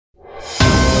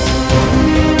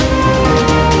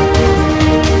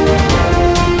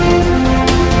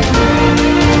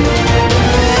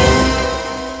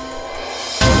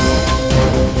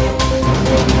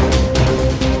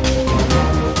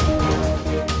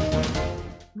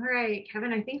right,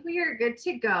 Kevin, I think we are good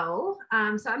to go. So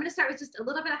I'm going to start with just a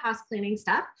little bit of house cleaning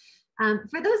stuff.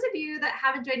 For those of you that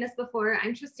haven't joined us before,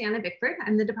 I'm Tristana Bickford.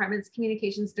 I'm the department's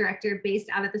communications director based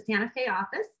out of the Santa Fe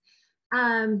office.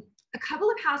 A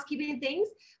couple of housekeeping things.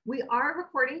 We are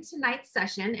recording tonight's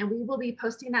session and we will be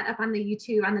posting that up on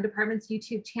the department's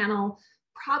YouTube channel,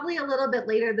 probably a little bit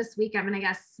later this week. I'm going to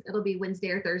guess it'll be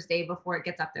Wednesday or Thursday before it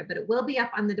gets up there, but it will be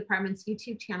up on the department's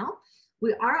YouTube channel.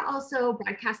 We are also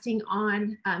broadcasting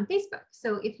on Facebook.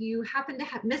 So if you happen to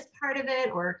have missed part of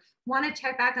it or want to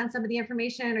check back on some of the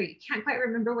information, or you can't quite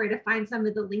remember where to find some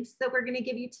of the links that we're going to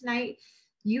give you tonight,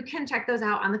 you can check those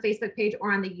out on the Facebook page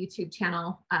or on the YouTube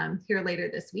channel here later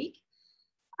this week.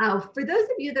 For those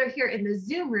of you that are here in the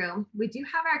Zoom room, we do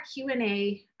have our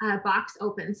Q&A box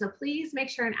open. So please make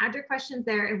sure and add your questions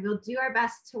there, and we'll do our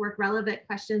best to work relevant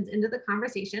questions into the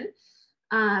conversation.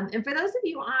 And for those of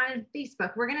you on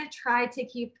Facebook, we're going to try to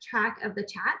keep track of the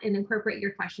chat and incorporate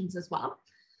your questions as well.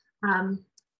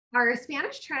 Our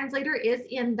Spanish translator is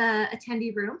in the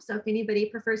attendee room. So if anybody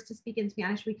prefers to speak in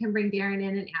Spanish, we can bring Darren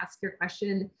in and ask your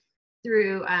question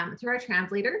through our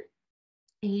translator.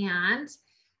 And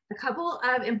a couple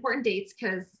of important dates,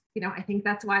 because I think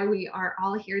that's why we are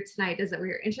all here tonight, is that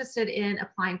we are interested in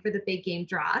applying for the big game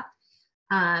draw.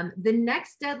 The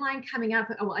next deadline coming up,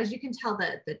 well, as you can tell,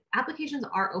 the applications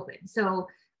are open. So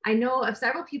I know of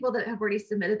several people that have already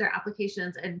submitted their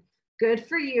applications, and good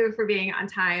for you for being on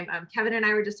time. Kevin and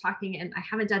I were just talking, and I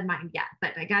haven't done mine yet,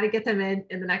 but I got to get them in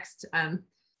the next, I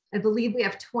believe we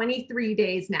have 23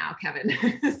 days now, Kevin.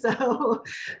 So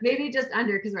maybe just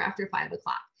under, because we're after 5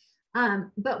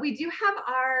 o'clock. But we do have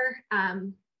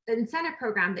our incentive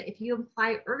program that if you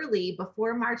apply early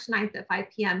before March 9th at 5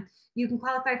 p.m., you can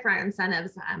qualify for our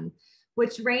incentives,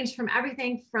 which range from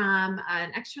everything from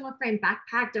an external frame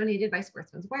backpack donated by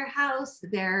Sportsman's Warehouse.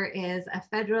 There is a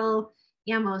federal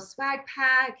ammo swag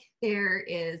pack. There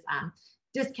is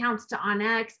discounts to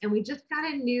Onyx, and we just got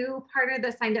a new partner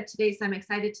that signed up today. So I'm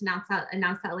excited to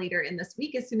announce that later in this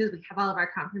week as soon as we have all of our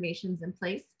confirmations in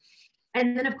place.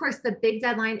 And then of course, the big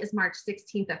deadline is March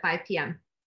 16th at 5 p.m.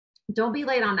 Don't be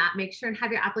late on that. Make sure and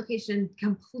have your application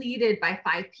completed by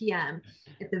 5 p.m.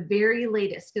 at the very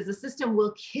latest, because the system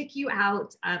will kick you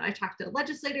out. I've talked to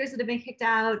legislators that have been kicked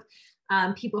out,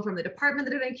 people from the department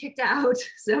that have been kicked out.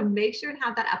 So make sure and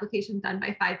have that application done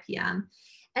by 5 p.m.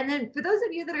 And then for those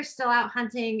of you that are still out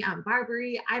hunting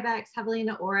Barbary, Ibex,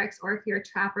 Javelina, Oryx, or if you're a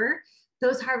trapper,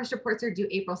 those harvest reports are due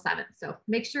April 7th. So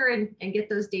make sure and get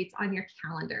those dates on your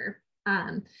calendar.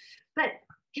 But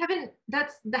Kevin,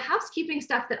 that's the housekeeping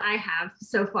stuff that I have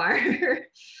so far.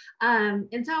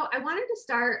 And so I wanted to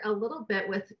start a little bit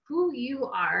with who you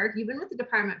are. You've been with the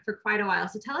department for quite a while.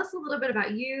 So tell us a little bit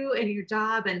about you and your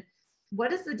job, and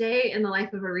what does the day in the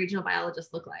life of a regional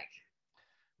biologist look like?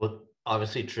 Well,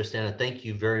 obviously, Tristana, thank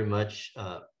you very much.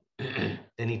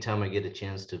 Anytime I get a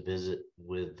chance to visit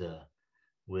with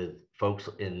folks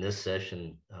in this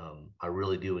session, I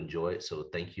really do enjoy it. So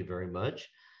thank you very much.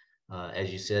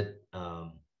 As you said,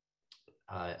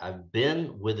 I've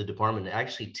been with the department.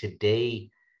 Actually, today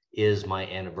is my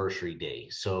anniversary day.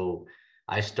 So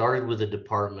I started with the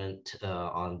department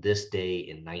on this day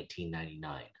in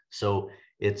 1999. So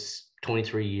it's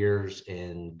 23 years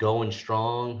and going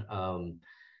strong,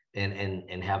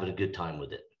 and having a good time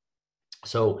with it.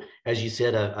 So as you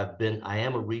said, I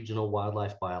am a regional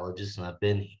wildlife biologist, and I've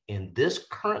been in this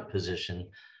current position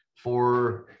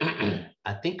for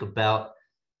I think about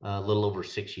a little over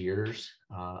 6 years.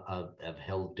 I've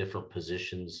held different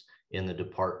positions in the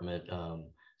department,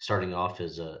 starting off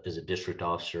as a district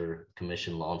officer,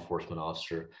 commissioned law enforcement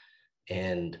officer,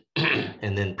 and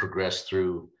and then progressed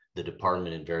through the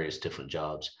department in various different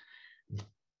jobs.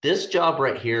 This job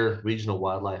right here, regional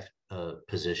wildlife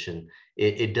position,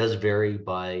 it does vary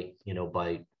by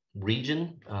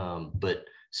region, but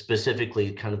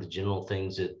specifically kind of the general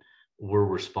things that we're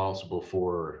responsible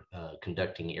for,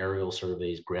 conducting aerial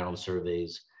surveys, ground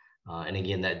surveys. And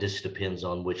again, that just depends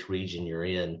on which region you're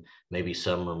in. Maybe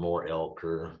some are more elk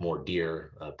or more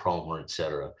deer, pronghorn, et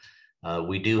cetera.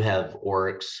 We do have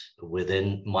oryx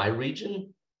within my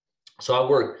region. So I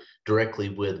work directly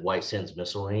with White Sands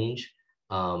Missile Range,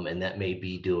 and that may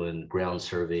be doing ground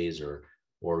surveys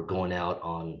or going out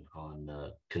on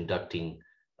conducting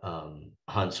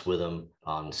hunts with them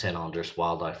on San Andres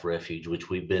Wildlife Refuge, which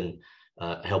we've been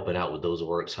helping out with those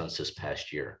oryx hunts this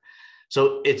past year.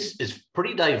 So it's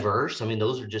pretty diverse. I mean,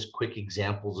 those are just quick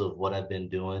examples of what I've been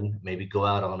doing. Maybe go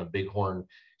out on a bighorn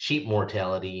sheep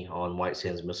mortality on White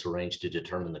Sands Missile Range to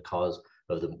determine the cause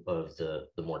of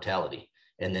the mortality,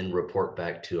 and then report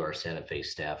back to our Santa Fe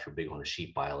staff, or bighorn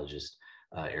sheep biologist,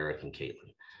 Eric and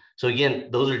Caitlin. So again,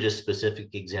 those are just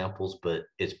specific examples, but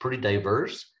it's pretty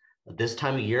diverse. This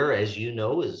time of year, as you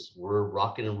know, is we're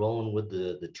rocking and rolling with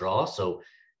the draw. So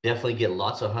definitely get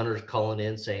lots of hunters calling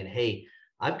in saying, hey,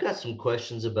 I've got some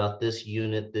questions about this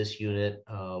unit, this unit.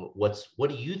 What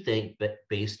do you think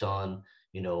based on,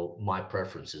 my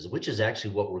preferences, which is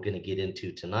actually what we're going to get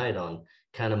into tonight on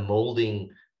kind of molding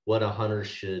what a hunter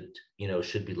should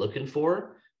be looking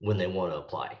for when they want to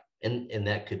apply. And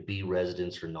that could be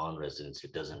residents or non-residents.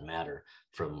 It doesn't matter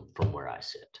from where I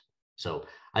sit. So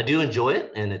I do enjoy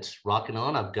it, and it's rocking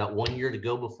on. I've got 1 year to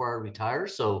go before I retire.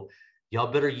 So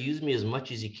y'all better use me as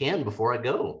much as you can before I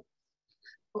go.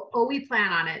 Oh, we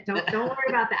plan on it. Don't worry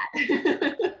about that.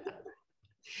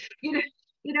 you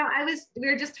know, we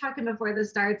were just talking before this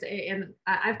starts, and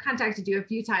I've contacted you a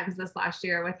few times this last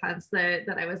year with hunts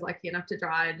that I was lucky enough to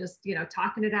draw, and just,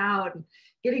 talking it out and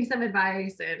getting some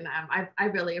advice. And I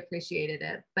really appreciated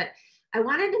it. But I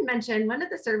wanted to mention one of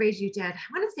the surveys you did, I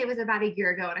want to say it was about a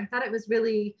year ago, and I thought it was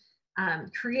really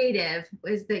creative,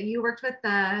 was that you worked with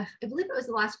I believe it was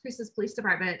the Las Cruces Police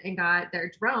Department, and got their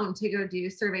drone to go do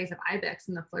surveys of ibex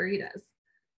in the Floridas.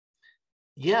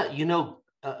 Yeah,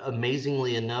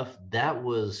 amazingly enough, that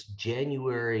was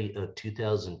January of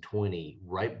 2020,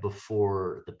 right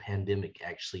before the pandemic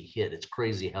actually hit. It's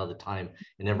crazy how the time,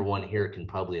 and everyone here can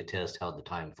probably attest how the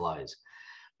time flies.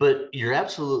 But you're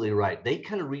absolutely right. They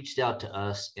kind of reached out to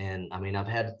us, and I mean, I've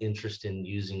had interest in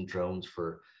using drones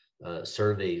for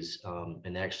surveys,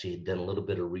 and actually done a little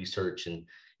bit of research, and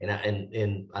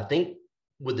I think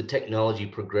with the technology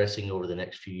progressing over the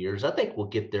next few years, I think we'll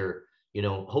get there,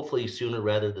 hopefully sooner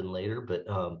rather than later. But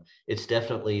it's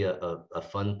definitely a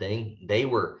fun thing. They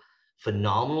were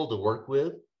phenomenal to work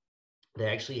with. They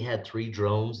actually had 3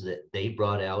 drones that they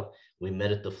brought out. We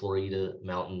met at the Florida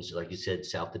mountains, like you said,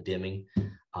 south of Deming,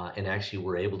 and actually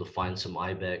were able to find some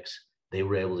ibex. They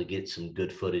were able to get some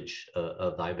good footage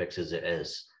of the ibex as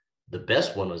the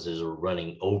best one was as we're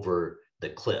running over the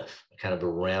cliff, kind of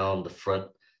around the front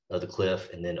of the cliff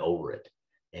and then over it.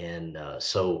 And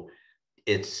so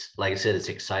it's, like I said, it's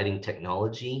exciting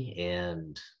technology,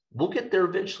 and we'll get there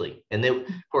eventually. And of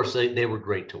course, they were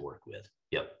great to work with.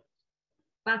 Yep.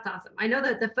 That's awesome. I know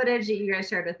that the footage that you guys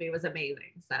shared with me was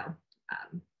amazing. So,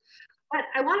 but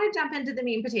I want to jump into the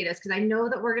meat and potatoes, because I know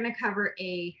that we're going to cover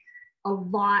a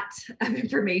lot of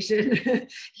information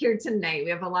here tonight. We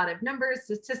have a lot of numbers,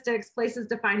 statistics, places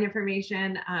to find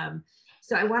information.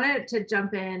 So I wanted to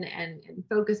jump in and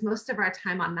focus most of our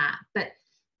time on that. But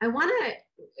I want to,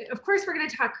 of course, we're going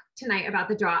to talk tonight about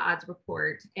the draw odds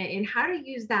report and how to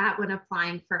use that when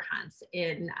applying for hunts.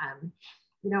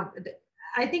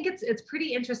 I think it's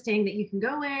pretty interesting that you can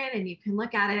go in and you can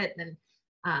look at it. And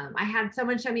I had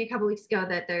someone show me a couple weeks ago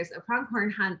that there's a pronghorn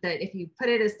hunt that if you put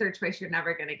it as third choice, you're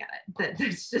never going to get it. That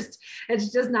it's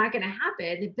just not going to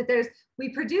happen. But we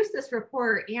produce this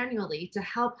report annually to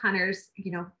help hunters,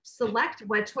 select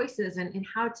what choices and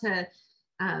how to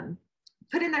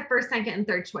put in their first, second, and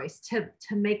third choice to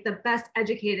make the best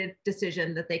educated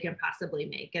decision that they can possibly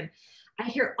make. And I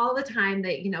hear all the time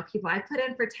that, people I put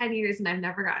in for 10 years and I've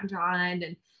never gotten drawn.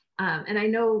 And I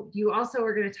know you also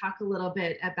are going to talk a little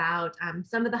bit about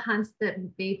some of the hunts that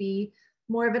may be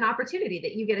more of an opportunity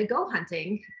that you get to go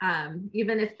hunting,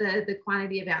 even if the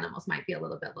quantity of animals might be a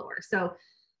little bit lower. So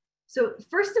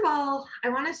first of all, I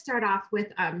want to start off with,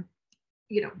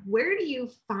 where do you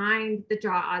find the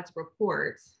draw odds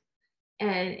reports,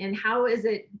 and how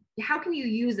can you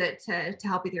use it to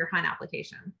help with your hunt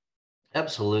application?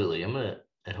 Absolutely. And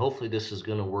hopefully this is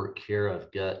going to work here.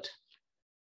 I've got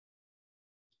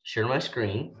share my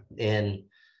screen. And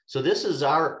so this is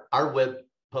our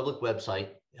public website,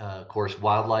 of course,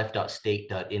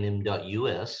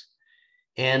 wildlife.state.nm.us.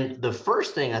 And the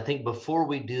first thing, I think, before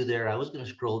we do there, I was going to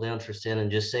scroll down, Tristan,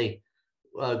 and just say,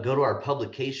 go to our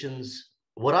publications.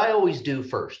 What I always do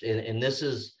first, and this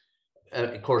is,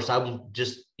 of course, I'm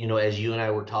just, as you and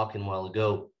I were talking a while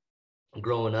ago,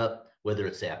 growing up, whether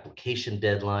it's the application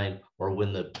deadline or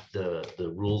when the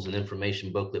rules and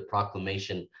information booklet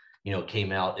proclamation,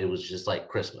 came out, it was just like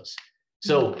Christmas.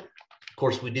 So, of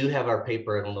course, we do have our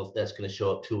paper. I don't know if that's going to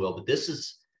show up too well, but this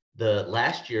is the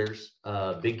last year's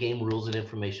big game rules and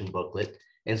information booklet.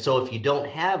 And so if you don't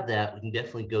have that, we can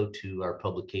definitely go to our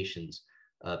publications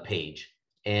page.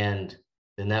 And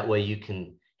then that way you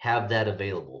can have that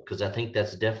available, because I think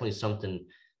that's definitely something,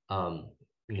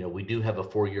 we do have a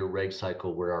 4-year reg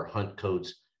cycle where our hunt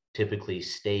codes typically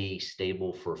stay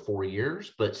stable for 4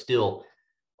 years, but still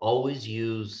always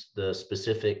use the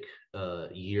specific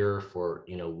year for,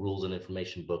 rules and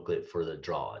information booklet for the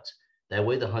draw odds. That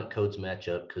way the hunt codes match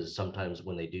up, because sometimes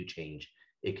when they do change,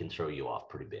 it can throw you off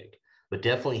pretty big. But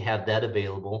definitely have that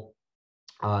available.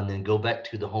 and then go back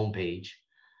to the home page.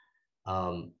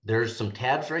 There's some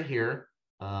tabs right here,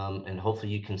 and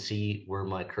hopefully you can see where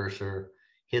my cursor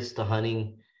hits the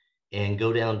hunting, and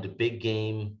go down to big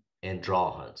game and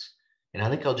draw hunts. And I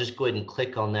think I'll just go ahead and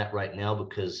click on that right now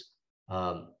because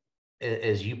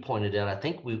as you pointed out, I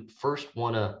think we first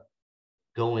want to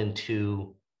go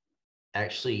into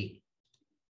actually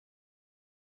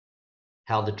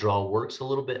how the draw works a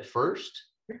little bit first.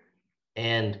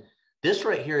 And this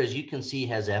right here, as you can see,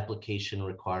 has application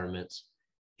requirements.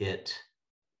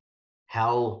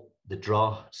 How the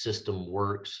draw system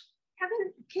works.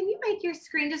 Kevin, can you make your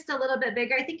screen just a little bit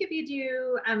bigger? I think if you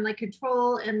do like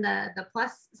control and the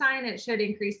plus sign, it should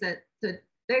increase it. So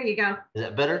there you go. Is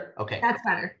that better? Okay. That's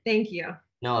better. Thank you.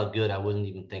 No, good. I wasn't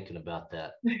even thinking about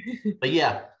that. But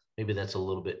yeah, maybe that's a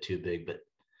little bit too big, but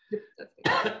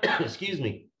excuse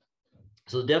me.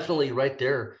 So definitely right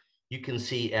there, you can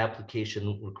see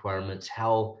application requirements,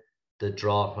 how the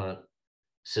draw hunt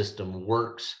system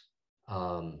works.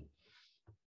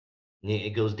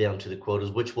 It goes down to the quotas,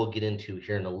 which we'll get into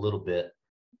here in a little bit.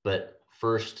 But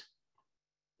first,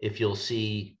 if you'll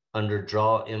see under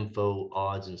draw info,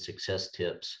 odds, and success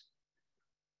tips,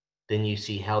 then you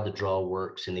see how the draw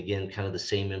works. And again, kind of the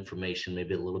same information,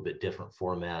 maybe a little bit different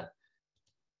format,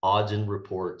 odds and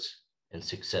reports, and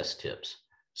success tips.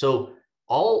 So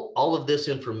all of this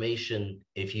information,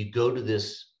 if you go to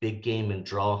this big game and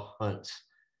draw hunts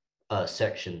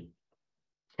section,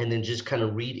 and then just kind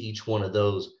of read each one of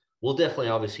those, we'll definitely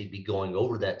obviously be going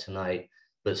over that tonight,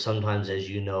 but sometimes, as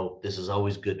you know, this is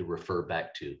always good to refer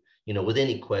back to, with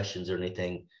any questions or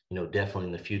anything, definitely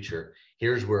in the future,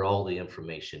 here's where all the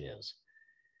information is.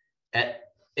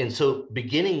 And so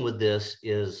beginning with this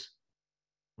is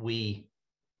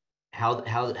how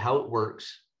it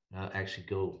works. Actually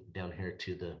go down here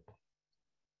to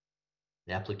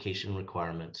the application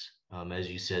requirements. As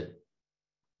you said,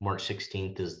 March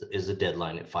 16th is the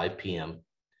deadline at 5 p.m.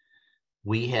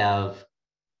 We have,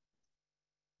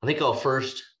 I think I'll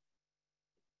first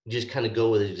just kind of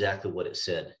go with exactly what it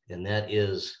said. And that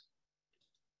is,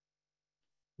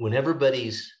 when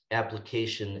everybody's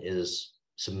application is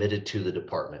submitted to the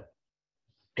department,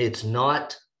 it's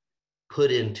not put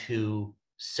into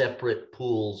separate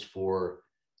pools for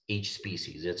each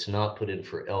species. It's not put in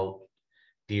for elk,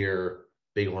 deer,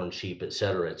 bighorn sheep, et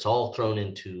cetera. It's all thrown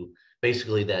into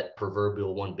basically that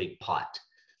proverbial one big pot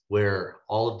where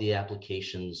all of the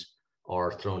applications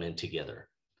are thrown in together.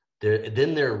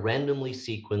 Then they're randomly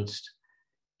sequenced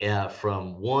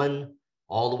from 1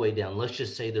 all the way down. Let's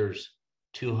just say there's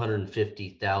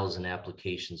 250,000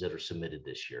 applications that are submitted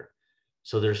this year.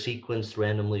 So they're sequenced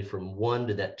randomly from 1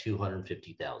 to that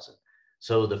 250,000.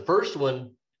 So the first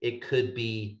one, it could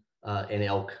be an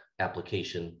elk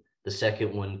application. The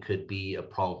second one could be a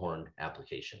pronghorn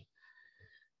application.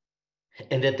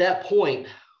 And at that point,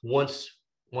 once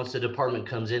the department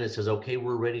comes in and says, okay,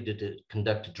 we're ready to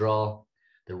conduct a draw,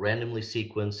 they're randomly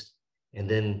sequenced, and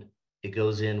then it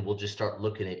goes in, we'll just start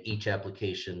looking at each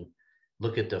application,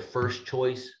 look at the first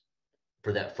choice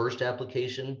for that first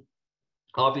application.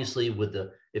 Obviously,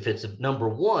 if it's a number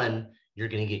 1, you're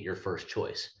going to get your first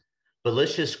choice. But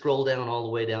let's just scroll down all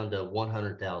the way down to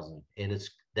 100,000, and it's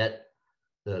that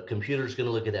the computer is going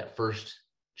to look at that first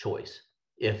choice.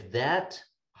 If that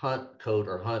hunt code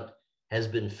or hunt has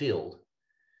been filled,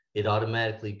 it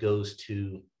automatically goes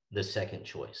to the second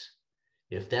choice.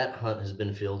 If that hunt has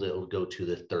been filled, it will go to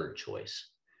the third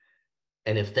choice.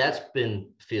 And if that's been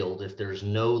filled, if there's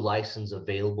no license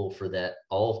available for that,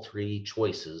 all 3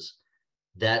 choices,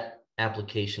 that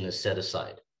application is set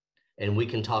aside. And we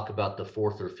can talk about the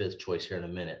 4th or 5th choice here in a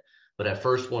minute. But I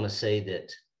first want to say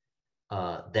that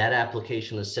that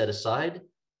application is set aside,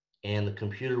 and the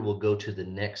computer will go to the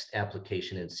next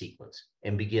application in sequence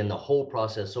and begin the whole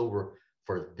process over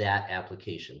for that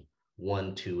application,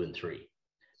 1, 2, and 3.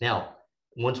 Now,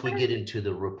 once we get into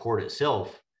the report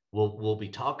itself, we'll be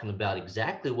talking about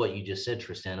exactly what you just said,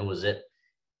 Tristana, was that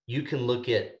you can look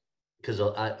at, because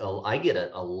I get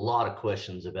a lot of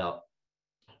questions about,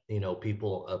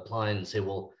 people applying and say,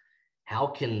 well,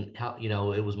 how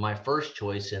it was my first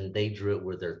choice and they drew it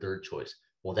with their third choice.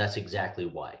 Well, that's exactly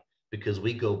why, because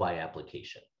we go by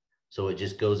application. So it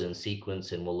just goes in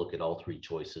sequence, and we'll look at all 3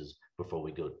 choices before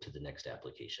we go to the next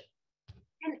application.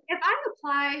 And if I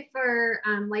apply for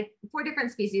like 4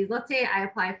 different species, let's say I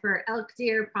apply for elk,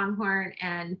 deer, pronghorn,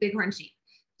 and bighorn sheep,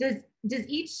 does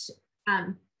each,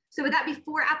 so would that be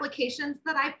 4 applications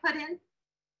that I put in?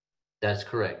 That's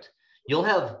correct. You'll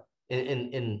have,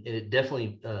 and it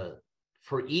definitely,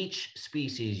 for each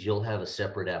species, you'll have a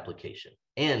separate application,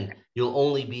 and you'll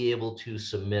only be able to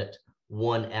submit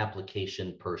 1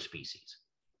 application per species.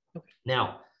 Okay.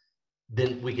 Now,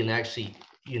 then we can actually,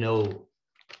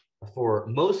 for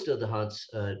most of the hunts,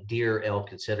 deer,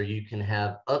 elk, etc., you can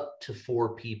have up to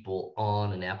 4 people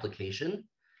on an application.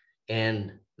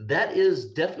 And that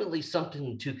is definitely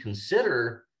something to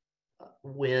consider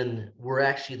when we're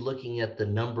actually looking at the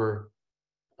number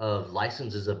of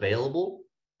licenses available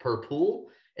per pool.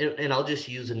 And I'll just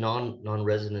use a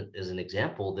non-resident as an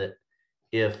example, that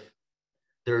if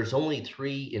there's only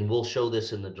 3, and we'll show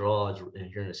this in the draws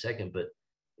here in a second, but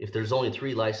if there's only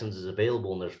 3 licenses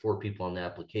available and there's 4 people on the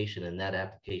application and that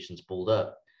application's pulled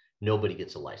up, nobody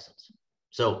gets a license.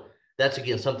 So that's,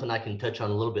 again, something I can touch on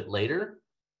a little bit later.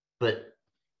 But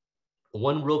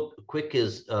one real quick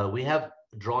is we have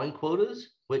drawing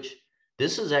quotas, which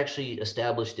this is actually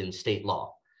established in state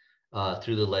law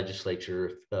through the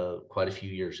legislature quite a few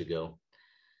years ago.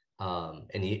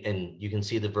 And you can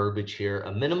see the verbiage here.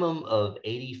 A minimum of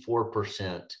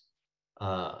 84%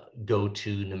 go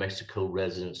to New Mexico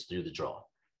residents through the draw.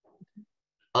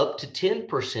 Up to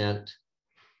 10%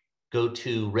 go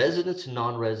to residents and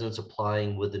non-residents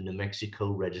applying with a New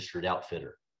Mexico registered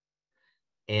outfitter.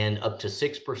 And up to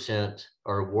 6%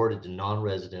 are awarded to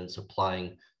non-residents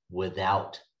applying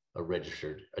without a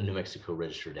New Mexico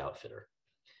registered outfitter.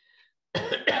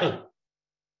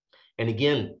 And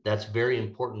again, that's very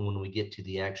important when we get to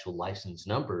the actual license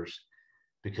numbers,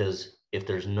 because if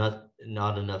there's not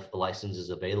enough licenses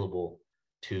available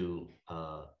to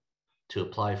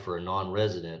apply for a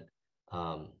non-resident,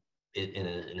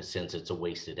 in a sense, it's a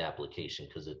wasted application,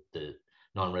 because the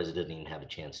non-resident didn't even have a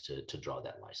chance to draw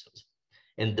that license.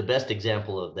 And the best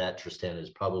example of that, Tristan, is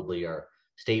probably our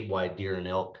statewide deer and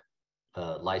elk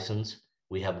license.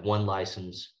 We have 1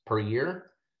 license per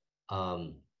year.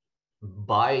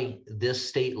 By this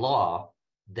state law,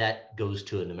 that goes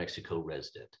to a New Mexico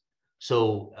resident.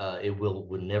 So it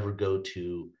would never go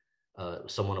to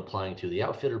someone applying to the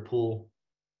outfitter pool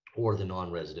or the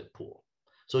non-resident pool.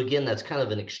 So again, that's kind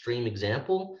of an extreme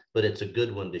example, but it's a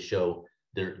good one to show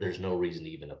there's no reason to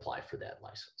even apply for that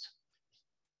license.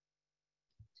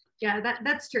 Yeah,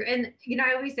 that's true. And,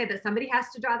 I always say that somebody has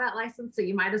to draw that license, so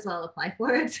you might as well apply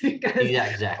for it, because yeah,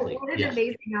 exactly. What an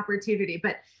amazing opportunity.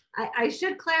 But I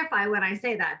should clarify when I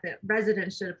say that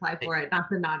residents should apply for it, not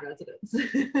the non-residents.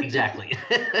 Exactly.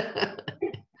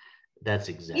 That's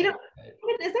exactly right.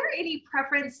 Is there any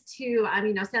preference to,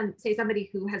 say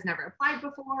somebody who has never applied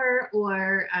before,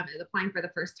 or is applying for the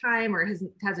first time, or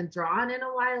hasn't drawn in a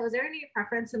while? Is there any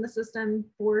preference in the system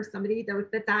for somebody that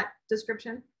would fit that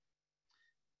description?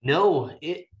 No,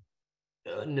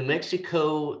 New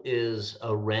Mexico is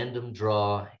a random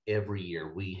draw every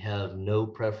year. We have no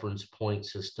preference point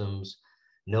systems,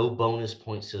 no bonus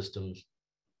point systems.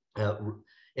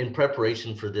 In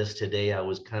preparation for this today, I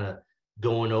was kind of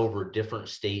going over different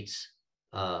states'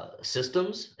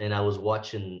 systems, and I was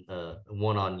watching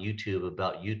one on YouTube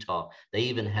about Utah. They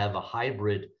even have a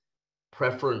hybrid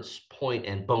preference point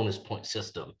and bonus point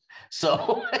system.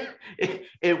 So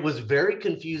it was very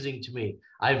confusing to me.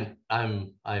 I'm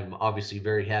obviously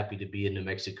very happy to be in New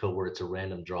Mexico, where it's a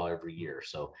random draw every year.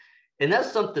 So, and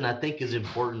that's something I think is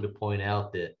important to point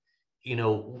out, that,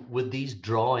 with these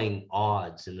drawing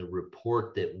odds and the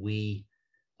report that we,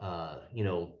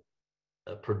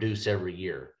 produce every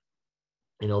year,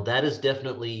 that is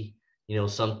definitely,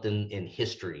 something in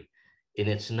history. And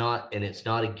it's not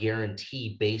a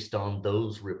guarantee based on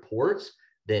those reports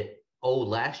that,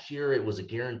 last year it was a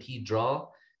guaranteed draw.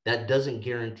 That doesn't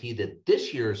guarantee that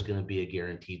this year is going to be a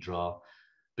guaranteed draw,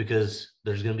 because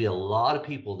there's going to be a lot of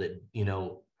people that,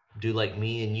 do like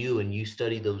me and you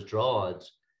study those draw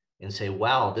odds and say,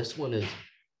 wow, this one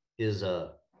is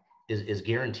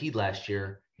guaranteed last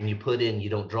year. And you put in, you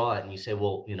don't draw it, and you say,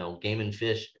 well, game and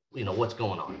fish, what's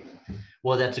going on?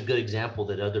 Well, that's a good example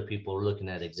that other people are looking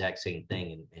at the exact same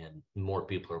thing, and more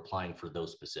people are applying for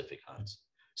those specific hunts.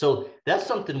 So that's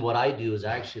something. What I do is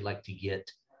I actually like to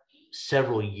get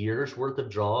several years worth of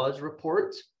draws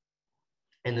reports,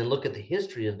 and then look at the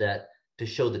history of that to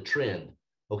show the trend.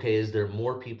 Okay, is there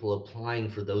more people applying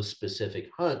for those specific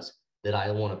hunts that I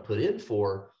want to put in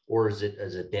for, or is it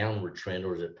as a downward trend,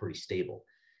 or is it pretty stable?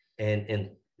 And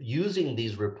using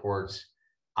these reports,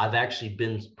 I've actually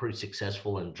been pretty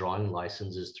successful in drawing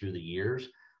licenses through the years.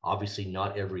 Obviously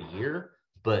not every year,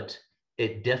 but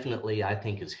it definitely, I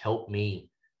think, has helped me,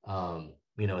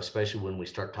 especially when we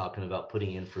start talking about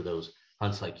putting in for those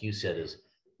hunts, like you said, is a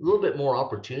little bit more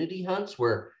opportunity hunts,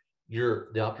 where you're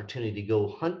the opportunity to go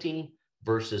hunting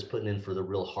versus putting in for the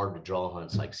real hard to draw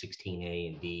hunts like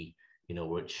 16A and D,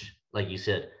 which, like you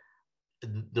said,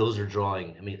 those are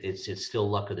drawing. I mean, it's still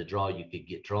luck of the draw. You could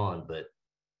get drawn, but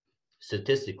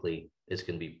statistically, it's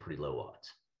going to be pretty low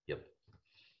odds. Yep.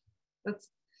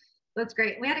 That's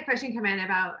great. We had a question come in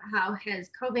about how has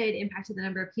COVID impacted the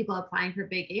number of people applying for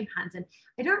big game hunts. And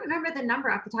I don't remember the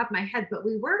number off the top of my head, but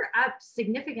we were up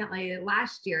significantly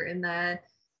last year in the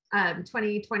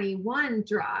 2021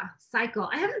 draw cycle.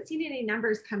 I haven't seen any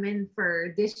numbers come in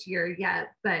for this year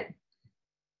yet, but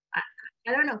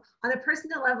I don't know. On a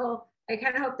personal level, I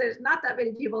kind of hope there's not that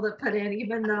many people that put in,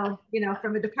 even though,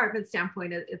 from a department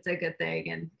standpoint, it's a good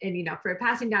thing. And for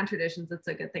passing down traditions, it's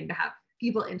a good thing to have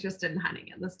people interested in hunting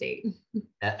in the state.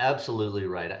 Absolutely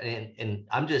right. And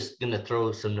I'm just going to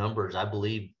throw some numbers. I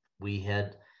believe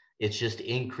it's just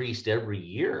increased every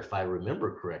year. If I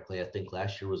remember correctly, I think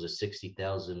last year was a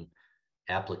 60,000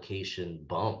 application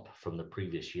bump from the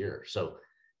previous year. So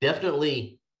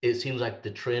definitely it seems like the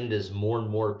trend is more and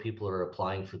more people are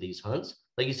applying for these hunts,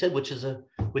 like you said, which is a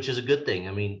good thing.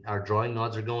 I mean, our drawing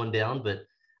odds are going down, but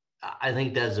I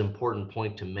think that's an important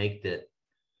point to make, that,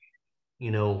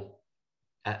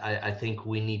 I think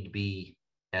we need to be,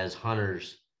 as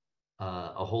hunters,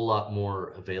 a whole lot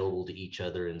more available to each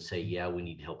other and say, yeah, we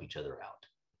need to help each other out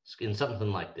in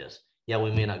something like this. Yeah,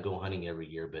 we may not go hunting every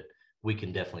year, but we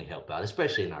can definitely help out,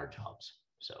 especially in our jobs.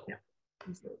 So yeah,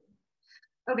 absolutely.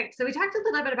 Okay, so we talked a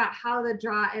little bit about how the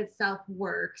draw itself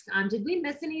works. Did we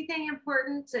miss anything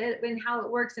important in how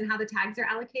it works and how the tags are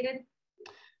allocated?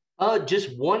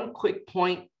 Just one quick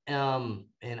point, and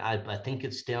I think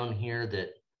it's down here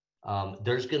that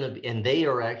there's going to be, and they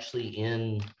are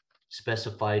actually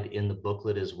specified in the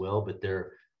booklet as well, but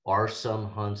there are some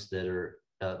hunts that are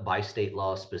by state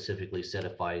law specifically set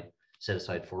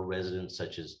aside for residents,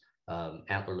 such as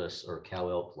antlerless or cow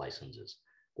elk licenses,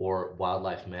 or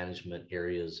wildlife management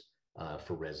areas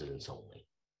for residents only.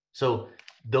 So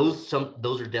those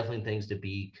are definitely things to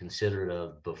be considerate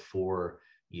of before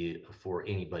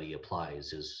anybody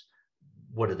applies, is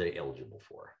what are they eligible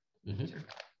for. Mm-hmm. Sure.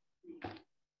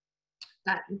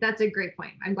 That's a great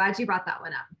point. I'm glad you brought that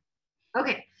one up.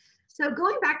 Okay, so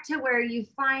going back to where you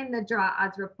find the draw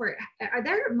odds report, are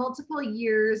there multiple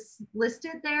years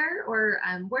listed there, or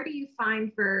where do you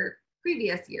find for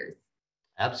previous years?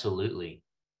 Absolutely.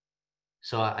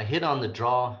 So I hit on the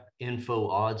draw info,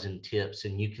 odds, and tips,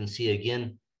 and you can see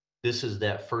again, this is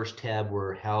that first tab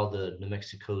where how the New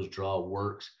Mexico's draw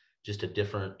works, just a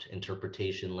different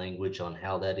interpretation language on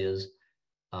how that is.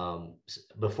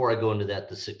 Before I go into that,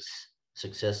 the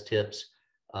success tips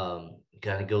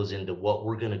kind of goes into what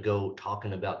we're going to go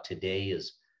talking about today,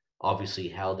 is obviously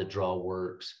how the draw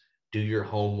works. Do your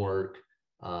homework,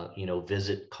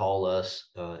 call us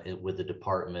with the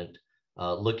department.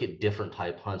 Look at different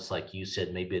type hunts, like you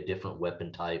said, maybe a different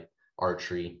weapon type,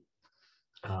 archery.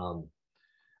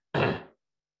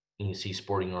 You see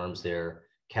sporting arms there,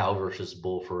 cow versus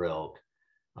bull for elk.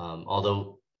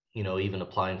 Although, even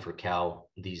applying for cow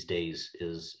these days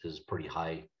is pretty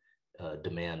high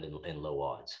demand and low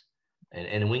odds.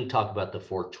 And we can talk about the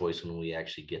fourth choice when we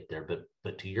actually get there.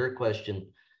 But to your question,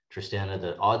 Tristana,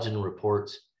 the odds and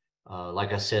reports,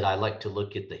 like I said, I like to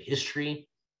look at the history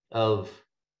of,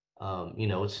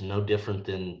 it's no different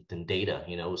than data,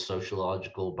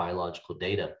 sociological, biological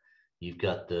data. You've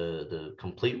got the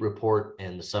complete report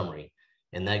and the summary,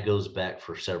 and that goes back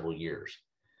for several years.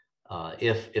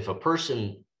 If a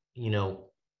person,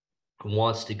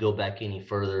 wants to go back any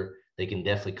further, they can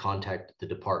definitely contact the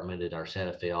department at our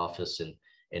Santa Fe office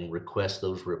and request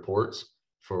those reports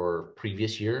for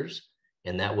previous years.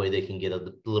 And that way they can get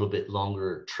a little bit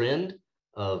longer trend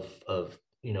of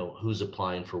who's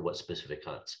applying for what specific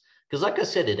hunts. Because like I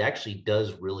said, it actually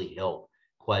does really help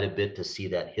quite a bit to see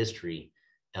that history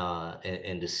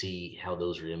and to see how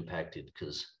those are impacted.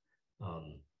 Because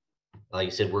like I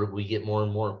said, we get more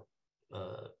and more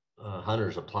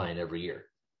hunters applying every year.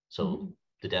 So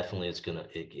definitely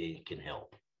it can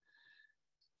help.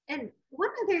 And one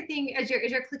other thing, as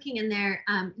you're clicking in there,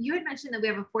 you had mentioned that we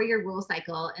have a 4-year rule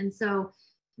cycle. And so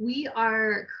we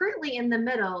are currently in the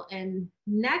middle, and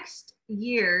next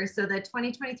year, so the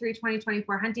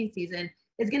 2023-2024 hunting season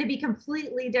is going to be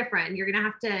completely different. You're going to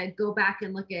have to go back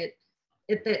and look at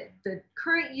the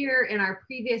current year and our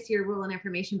previous year rule and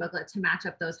information booklet to match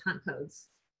up those hunt codes.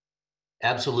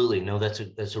 Absolutely. No, that's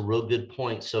a real good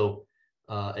point. So,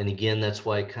 and again, that's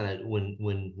why kind of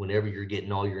whenever you're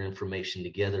getting all your information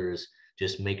together, is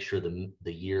just make sure the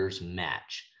years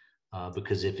match.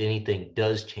 Because if anything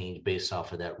does change based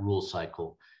off of that rule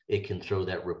cycle, it can throw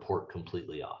that report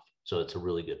completely off. So it's a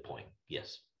really good point.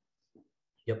 Yes.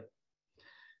 Yep.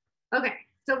 Okay.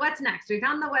 So what's next? We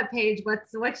found the webpage.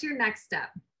 What's your next step?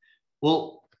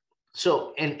 Well,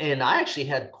 so, and I actually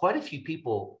had quite a few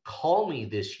people call me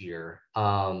this year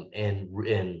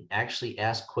and actually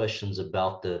ask questions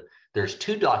about there's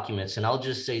 2 documents, and I'll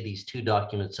just say these 2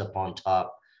 documents up on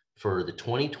top for the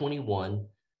 2021,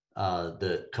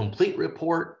 the complete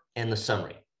report and the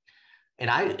summary. And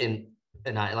I,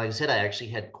 like I said, I actually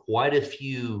had quite a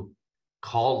few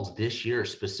calls this year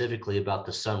specifically about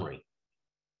the summary.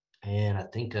 And I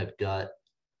think I've got,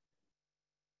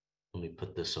 let me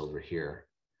put this over here.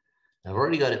 I've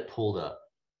already got it pulled up.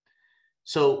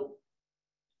 So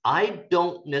I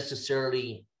don't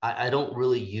necessarily, I don't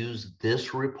really use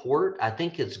this report. I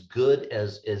think it's good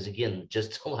as again,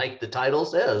 just like the title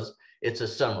says, it's a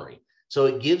summary. So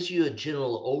it gives you a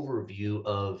general overview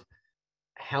of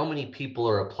how many people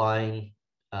are applying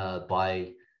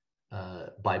by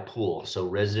pool. So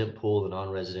resident pool, the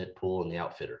non-resident pool, and the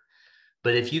outfitter.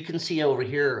 But if you can see over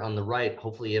here on the right,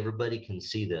 hopefully everybody can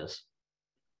see this,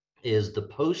 is the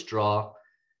post-draw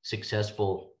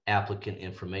successful applicant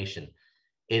information.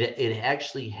 It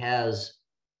actually has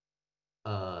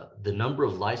the number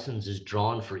of licenses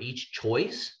drawn for each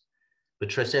choice. But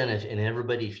Tristan and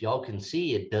everybody, if y'all can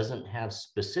see, it doesn't have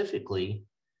specifically,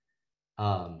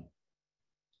 let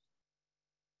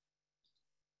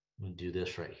me do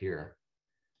this right here.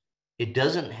 It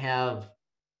doesn't have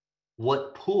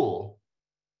what pool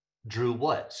drew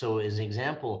what. So as an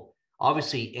example,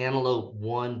 obviously Antelope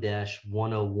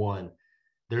 1-101,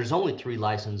 there's only 3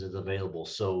 licenses available.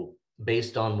 So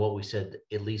based on what we said,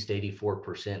 at least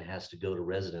 84% has to go to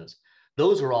residents.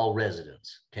 Those are all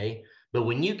residents, okay? But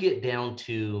when you get down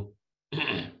to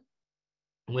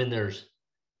when there's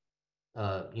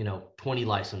 20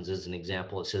 licenses, as an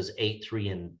example, it says 8, 3,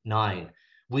 and 9.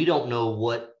 We don't know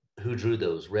who drew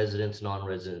those, residents,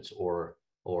 non-residents, or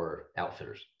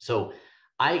outfitters. So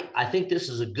I think this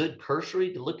is a good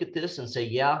cursory to look at this and say,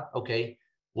 yeah, okay,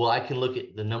 well, I can look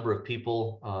at the number of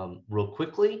people real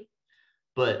quickly.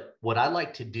 But what I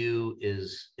like to do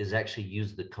is actually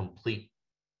use the complete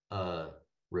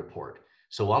report.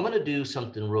 So I'm going to do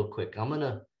something real quick. I'm going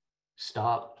to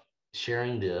stop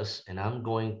sharing this, and I'm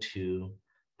going to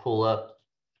pull up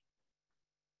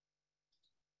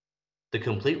the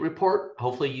complete report.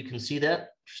 Hopefully you can see that,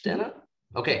 Tristana.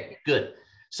 Okay, good.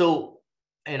 So,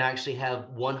 and I actually have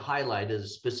one highlight as a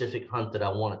specific hunt that I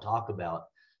want to talk about.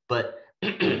 But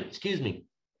excuse me,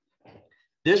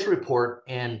 this report,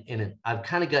 and I've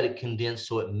kind of got it condensed,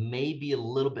 so it may be a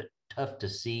little bit tough to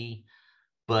see,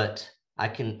 but I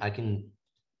can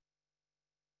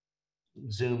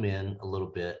zoom in a little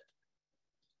bit,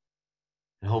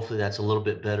 and hopefully that's a little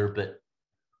bit better. But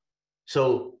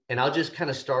so, and I'll just kind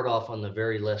of start off on the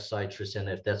very left side, Tristan,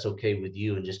 if that's okay with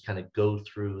you, and just kind of go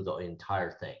through the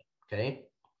entire thing. Okay.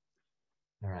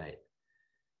 All right.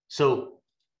 So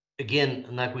again,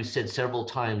 like we said several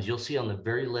times, you'll see on the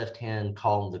very left-hand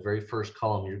column, the very first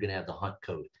column, you're going to have the hunt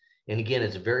code. And again,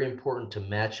 it's very important to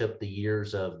match up the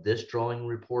years of this drawing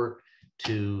report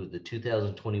to the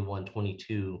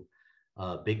 2021-22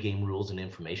 Big Game Rules and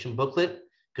Information booklet,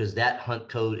 because that hunt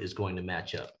code is going to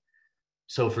match up.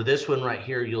 So for this one right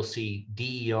here, you'll see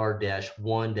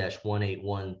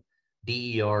DER-1-181.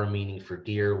 DER meaning for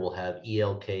deer, will have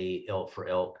ELK, elk for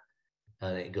elk.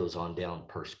 It goes on down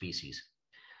per species.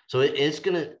 So it's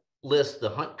going to list the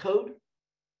hunt code,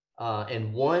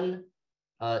 and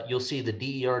you'll see the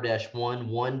DER-1,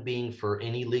 1 being for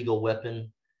any legal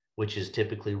weapon, which is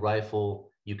typically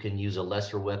rifle. You can use a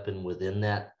lesser weapon within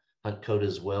that hunt code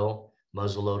as well,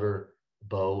 muzzleloader,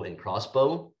 bow, and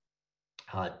crossbow.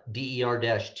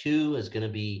 DER-2 is going to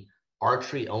be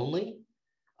archery only.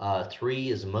 3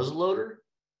 is muzzleloader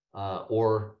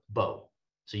or bow.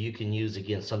 So you can use,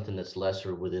 again, something that's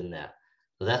lesser within that.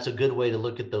 So that's a good way to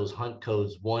look at those hunt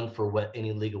codes: 1 for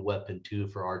any legal weapon, 2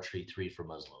 for archery, 3 for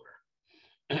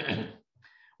muzzleloader.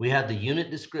 We have the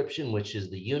unit description, which is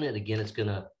the unit. Again, it's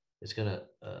gonna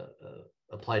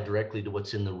apply directly to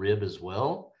what's in the rib as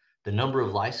well. The number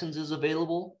of licenses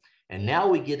available. And now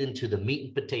we get into the meat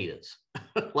and potatoes,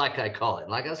 like I call it.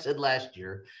 Like I said last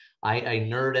year, I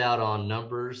nerd out on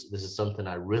numbers. This is something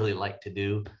I really like to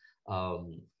do.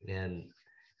 And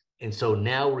so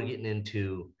now we're getting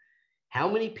into how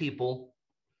many people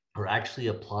are actually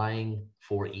applying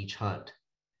for each hunt.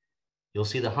 You'll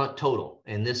see the hunt total.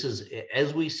 And this is,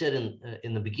 as we said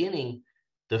in the beginning,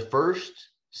 the first,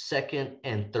 second,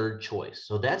 and third choice.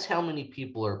 So that's how many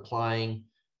people are applying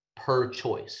per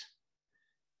choice.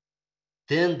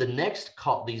 Then the next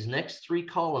these next 3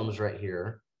 columns right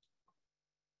here,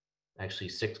 actually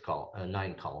 9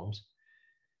 columns,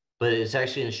 but it's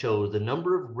actually going to show the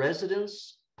number of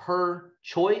residents per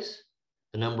choice,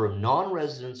 the number of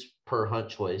non-residents per hunt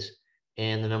choice,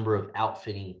 and the number of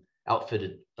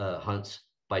outfitted hunts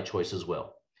by choice as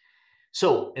well.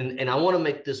 So, and I want to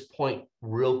make this point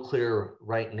real clear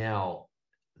right now.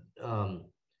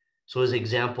 So as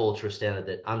example, Tristana,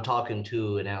 that I'm talking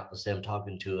to I'm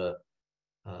talking to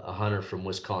a hunter from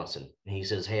Wisconsin, and he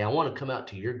says, "Hey, I want to come out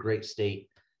to your great state,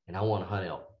 and I want to hunt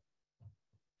elk."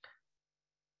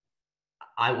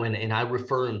 I went and I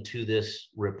refer him to this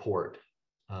report,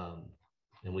 and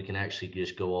we can actually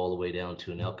just go all the way down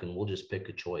to an elk, and we'll just pick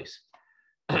a choice.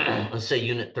 Let's say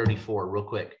Unit 34, real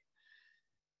quick.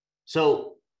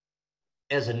 So,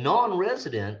 as a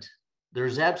non-resident,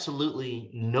 there's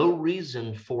absolutely no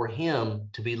reason for him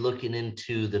to be looking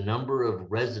into the number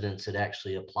of residents that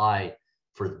actually apply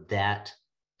for that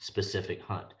specific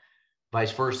hunt.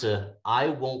 Vice versa, I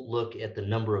won't look at the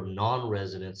number of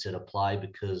non-residents that apply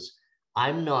because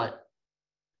I'm not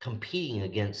competing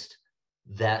against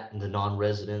the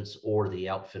non-residents or the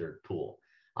outfitter pool.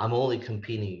 I'm only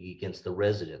competing against the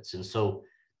residents. And so,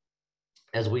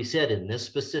 as we said, in this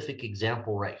specific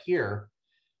example right here,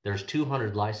 there's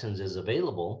 200 licenses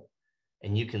available,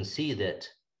 and you can see that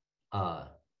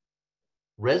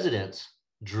residents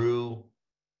drew,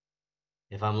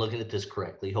 if I'm looking at this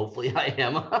correctly, hopefully I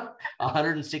am,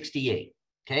 168,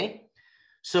 okay?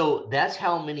 So that's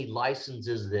how many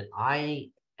licenses that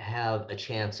I have a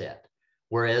chance at.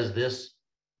 Whereas this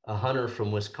hunter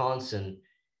from Wisconsin,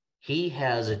 he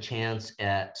has a chance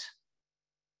at,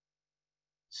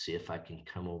 see if I can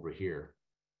come over here,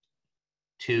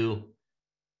 to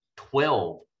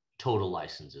 12 total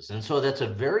licenses. And so that's a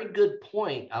very good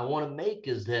point I want to make,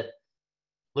 is that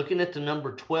looking at the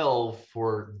number 12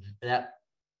 for that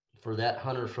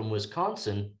hunter from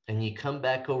Wisconsin, and you come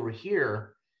back over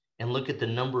here and look at the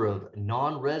number of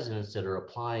non-residents that are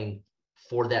applying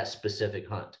for that specific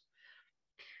hunt.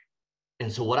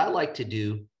 And so what I like to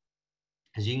do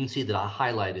is, you can see that I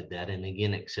highlighted that, and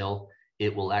again, Excel,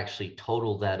 it will actually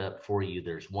total that up for you.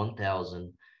 There's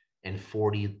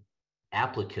 1,040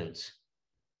 applicants,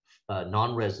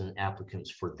 non-resident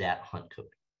applicants for that hunt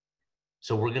code.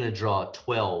 So we're going to draw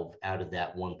 12 out of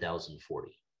that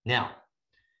 1,040. Now,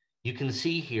 you can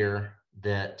see here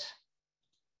that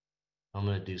I'm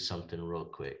going to do something real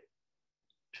quick,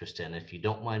 Tristan, if you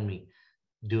don't mind me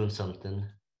doing something.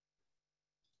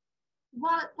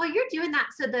 Well, you're doing that.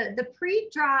 So the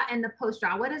pre-draw and the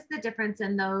post-draw, what is the difference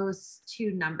in those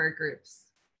two number groups?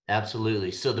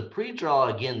 Absolutely. So the pre-draw,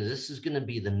 again, this is going to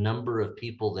be the number of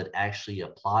people that actually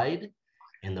applied,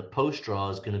 and the post-draw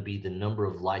is going to be the number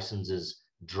of licenses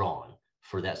drawn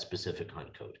for that specific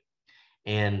hunt code.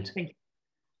 And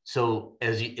so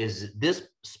as this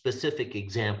specific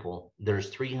example, there's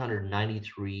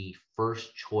 393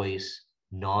 first choice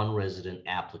non-resident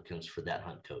applicants for that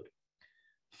hunt code,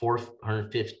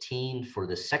 415 for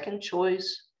the second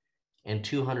choice, and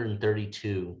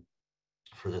 232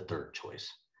 for the third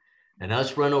choice. And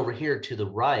let's run over here to the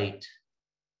right.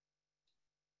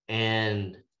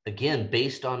 And again,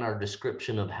 based on our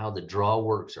description of how the draw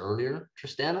works earlier,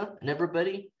 Tristana and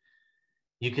everybody,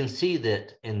 you can see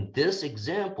that in this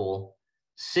example,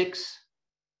 6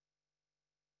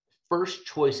 first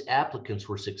choice applicants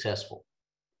were successful.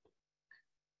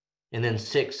 And then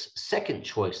 6 second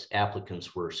choice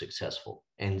applicants were successful,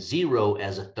 and 0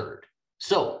 as a third.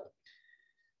 So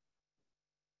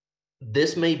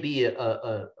this may be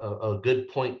a good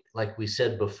point, like we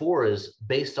said before, is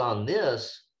based on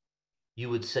this, you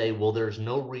would say, well, there's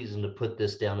no reason to put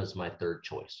this down as my third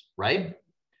choice, right?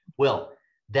 Well,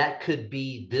 that could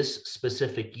be this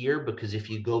specific year, because if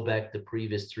you go back the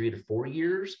previous 3 to 4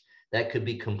 years, that could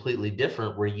be completely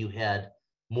different, where you had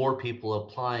more people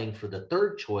applying for the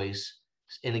third choice.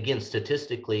 And again,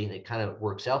 statistically, it kind of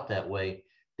works out that way,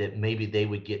 that maybe they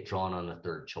would get drawn on the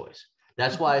third choice.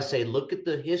 That's why I say look at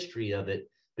the history of it,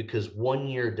 because 1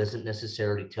 year doesn't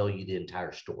necessarily tell you the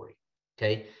entire story.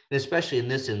 Okay. And especially in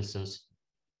this instance,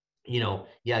 yeah,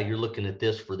 you're looking at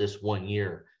this for this 1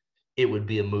 year. It would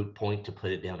be a moot point to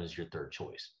put it down as your third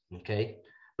choice. Okay.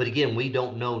 But again, we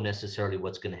don't know necessarily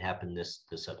what's going to happen this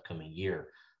upcoming year.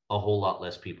 A whole lot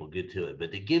less people get to it,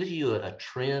 but it gives you a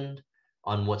trend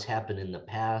on what's happened in the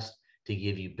past to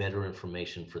give you better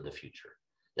information for the future.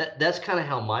 That's kind of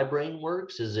how my brain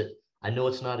works, is that I know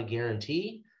it's not a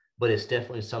guarantee, but it's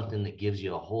definitely something that gives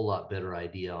you a whole lot better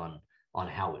idea on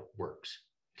how it works.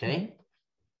 Okay. Mm-hmm.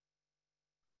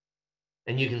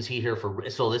 And you can see here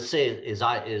so let's say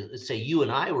let's say you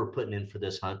and I were putting in for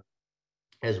this hunt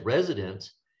as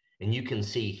residents, and you can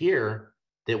see here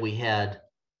that we had,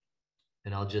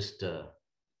 and I'll just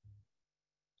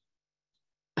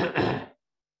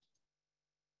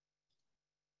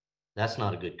that's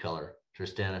not a good color,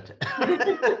 Tristana.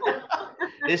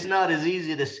 It's not as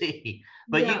easy to see,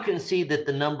 but yeah, you can see that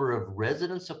the number of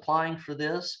residents applying for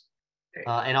this,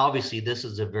 and obviously this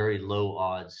is a very low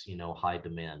odds, high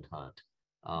demand hunt.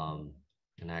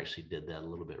 and I actually did that a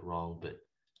little bit wrong, but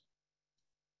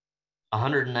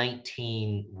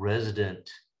 119 resident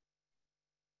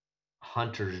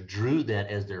hunters drew that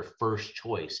as their first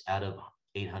choice out of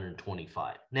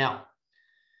 825. Now,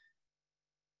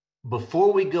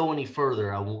 before we go any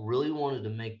further, I really wanted to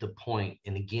make the point,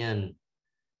 and again,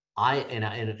 and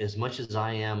as much as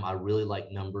I really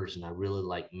like numbers and I really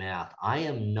like math. I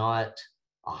am not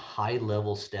a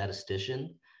high-level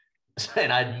statistician,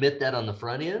 and I admit that on the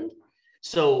front end.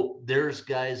 So there's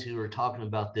guys who are talking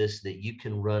about this, that you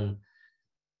can run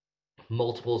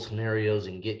multiple scenarios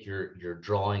and get your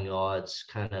drawing odds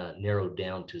kind of narrowed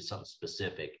down to something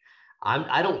specific.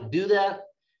 I don't do that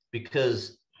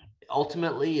because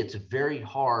ultimately it's very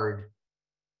hard.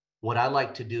 What I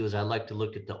like to do is I like to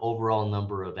look at the overall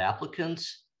number of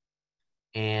applicants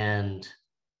and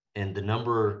the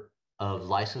number of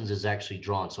licenses actually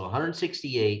drawn. So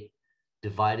 168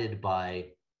 divided by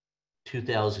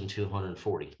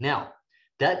 2,240. Now,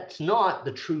 that's not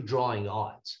the true drawing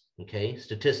odds, okay,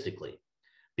 statistically,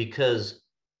 because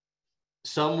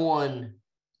someone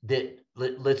that,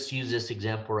 let's use this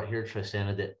example right here,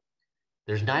 Tristana, that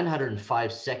there's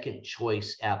 905 second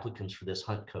choice applicants for this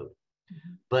hunt code.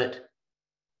 But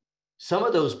some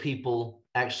of those people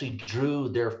actually drew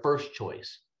their first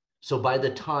choice. So by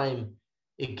the time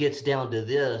it gets down to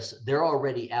this, they're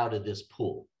already out of this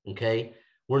pool, okay?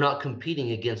 We're not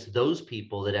competing against those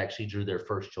people that actually drew their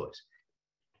first choice.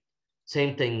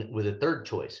 Same thing with a third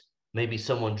choice. Maybe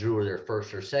someone drew their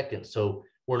first or second. So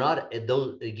we're not at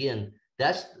those, again,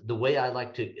 that's the way I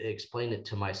like to explain it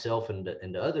to myself and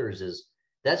to others, is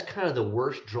that's kind of the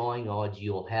worst drawing odds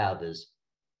you'll have is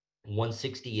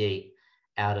 168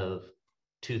 out of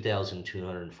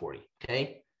 2,240.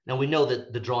 Okay. Now we know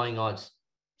that the drawing odds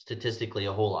statistically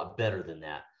a whole lot better than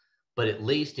that, but at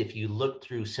least if you look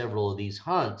through several of these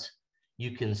hunts,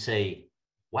 you can say,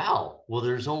 wow, well,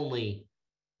 there's only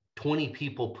 20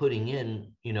 people putting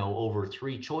in, over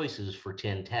 3 choices for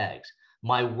 10 tags.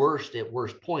 My worst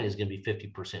point is going to be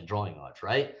 50% drawing odds,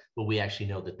 right? But we actually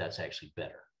know that that's actually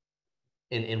better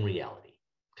in reality.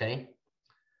 Okay.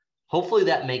 Hopefully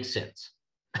that makes sense.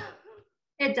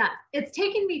 It does. It's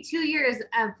taken me 2 years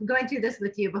of going through this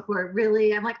with you before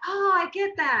really I'm like, oh, I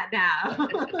get that now.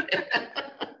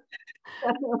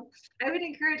 So I would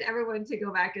encourage everyone to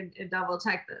go back and double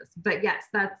check this. But yes,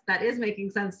 that is making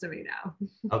sense to me now.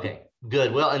 Okay,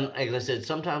 good. Well, and like I said,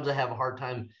 sometimes I have a hard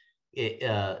time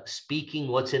speaking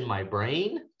what's in my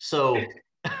brain. So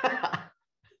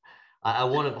I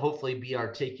want to hopefully be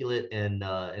articulate and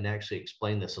actually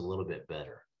explain this a little bit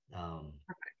better.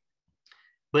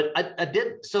 But I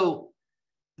did. So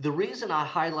the reason I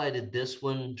highlighted this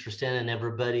one, Tristan and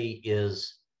everybody,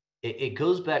 is it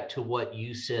goes back to what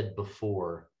you said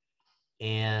before,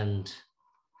 and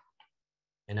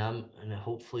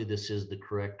hopefully this is the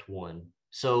correct one.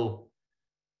 So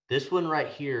this one right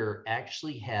here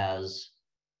actually has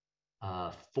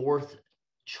fourth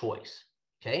choice.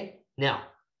 Okay. Now,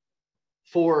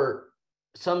 for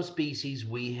some species,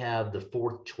 we have the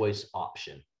fourth choice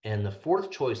option. And the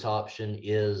fourth choice option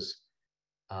is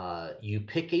you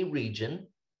pick a region,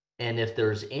 and if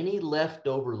there's any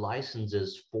leftover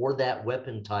licenses for that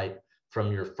weapon type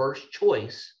from your first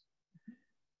choice,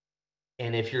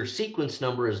 and if your sequence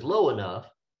number is low enough,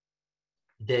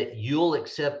 that you'll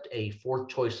accept a fourth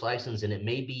choice license, and it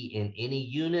may be in any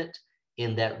unit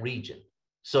in that region.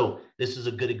 So this is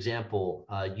a good example,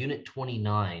 Unit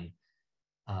 29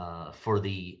 for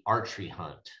the archery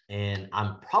hunt. And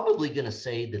I'm probably going to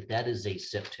say that that is a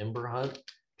September hunt.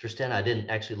 Tristan, I didn't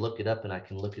actually look it up, and I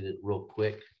can look at it real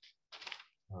quick.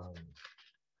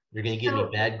 You're going to give me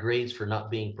bad grades for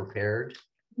not being prepared?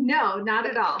 No, not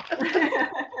at all.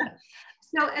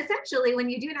 So essentially, when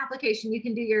you do an application, you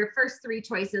can do your first 3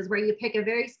 choices where you pick a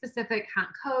very specific hunt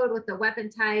code with the weapon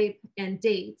type and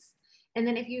dates. And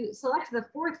then if you select the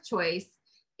 4th choice,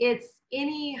 it's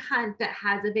any hunt that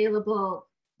has available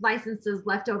licenses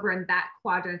left over in that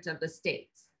quadrant of the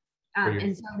states.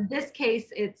 And so in this case,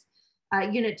 it's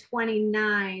Unit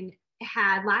 29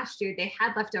 had last year, they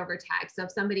had leftover tags. So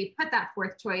if somebody put that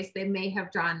 4th choice, they may have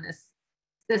drawn this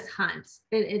hunt.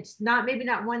 It's not, maybe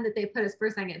not one that they put as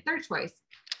first, second, and third choice,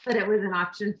 but it was an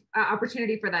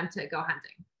opportunity for them to go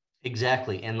hunting.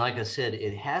 Exactly. And like I said,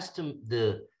 it has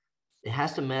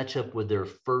to match up with their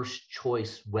first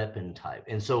choice weapon type.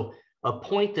 And so a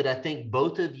point that I think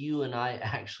both of you and I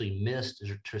actually missed,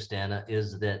 Tristana,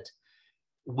 is that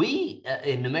we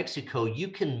in New Mexico, you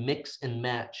can mix and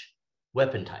match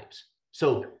weapon types.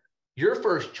 So your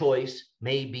first choice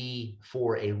may be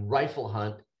for a rifle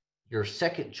hunt, your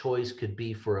second choice could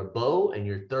be for a bow, and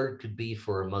your third could be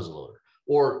for a muzzleloader,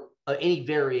 or any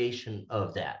variation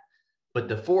of that. but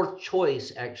the fourth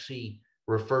choice actually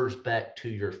refers back to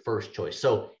your first choice.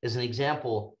 So as an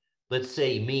example, let's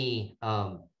say me,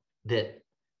 that,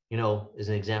 as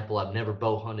an example, I've never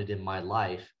bow hunted in my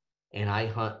life, and I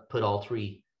put all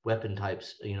three weapon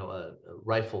types,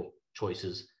 rifle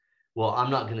choices. Well,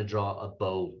 I'm not going to draw a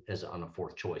bow as on a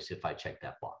fourth choice if I check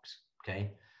that box.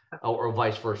 Okay. Or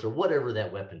vice versa, whatever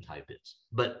that weapon type is.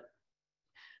 But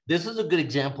this is a good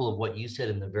example of what you said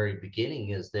in the very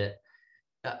beginning, is that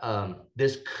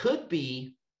this could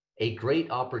be a great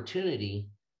opportunity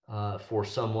for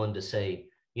someone to say,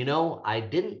 I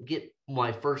didn't get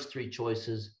my first three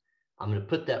choices. I'm going to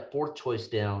put that fourth choice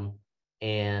down,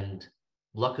 and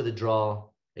luck of the draw,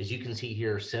 as you can see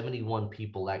here, 71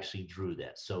 people actually drew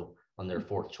that. So on their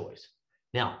fourth choice.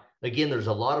 Now, again, there's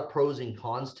a lot of pros and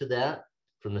cons to that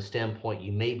from the standpoint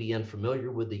you may be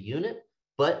unfamiliar with the unit,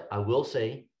 but I will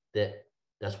say that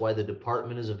that's why the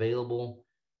department is available.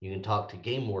 You can talk to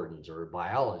game wardens or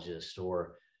biologists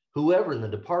or whoever in the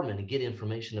department and get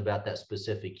information about that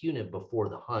specific unit before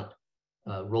the hunt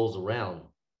rolls around,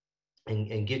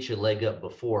 and get your leg up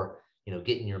before,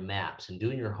 getting your maps and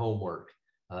doing your homework,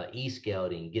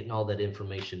 e-scouting, getting all that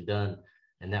information done.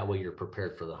 And that way you're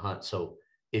prepared for the hunt. So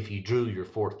if you drew your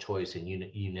fourth choice and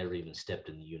you never even stepped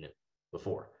in the unit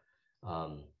before.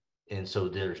 And so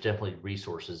there's definitely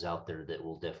resources out there that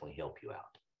will definitely help you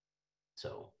out.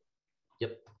 So,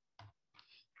 yep.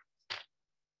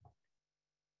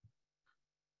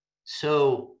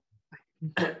 So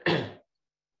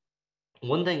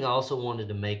one thing I also wanted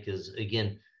to make is,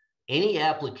 again, any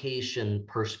application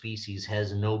per species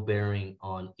has no bearing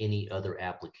on any other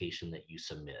application that you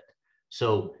submit.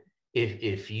 So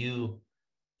if you,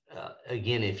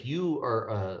 again, if you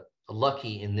are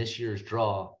lucky in this year's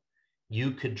draw,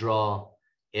 you could draw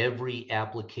every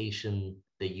application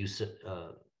that you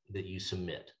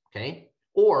submit, okay?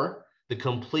 Or the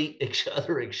complete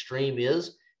other extreme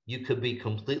is you could be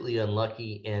completely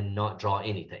unlucky and not draw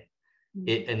anything.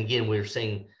 And again, we're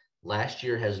saying last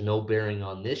year has no bearing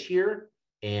on this year,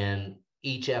 and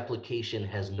each application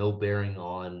has no bearing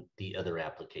on the other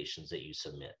applications that you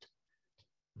submit.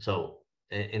 So,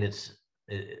 and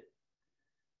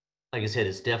like I said,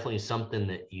 it's definitely something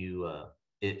that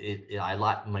I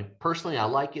like. Personally, I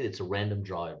like it. It's a random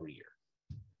draw every year.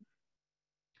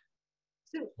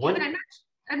 So, Kevin,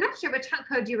 I'm not sure which hunt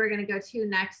code you were going to go to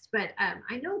next, but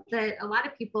I know that a lot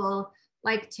of people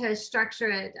like to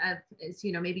structure it as,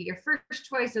 maybe your first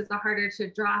choice is the harder to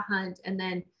draw hunt, and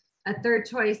then a third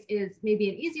choice is maybe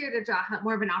an easier to draw hunt,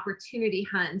 more of an opportunity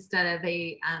hunt instead of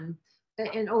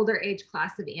an older age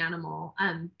class of animal.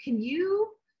 Can you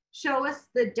show us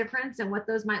the difference and what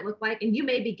those might look like? And you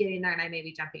may be getting there and I may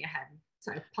be jumping ahead.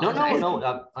 So I apologize.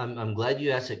 No. I'm glad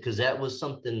you asked it, because that was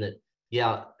something that,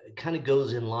 it kind of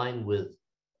goes in line with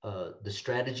the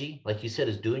strategy, like you said,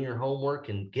 is doing your homework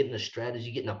and getting a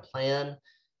strategy, getting a plan,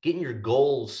 getting your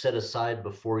goals set aside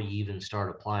before you even start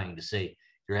applying, to say,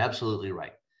 you're absolutely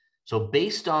right. So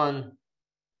based on,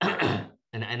 and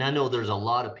I know there's a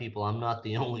lot of people, I'm not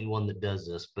the only one that does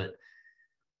this, but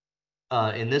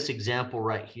in this example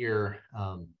right here,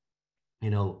 I'll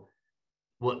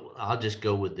just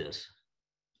go with this.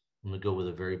 I'm going to go with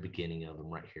the very beginning of them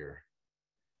right here.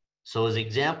 So as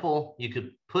example, you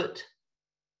could put,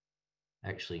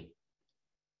 actually,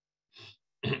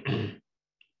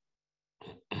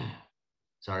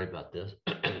 sorry about this.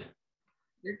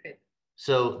 You're good.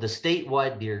 So the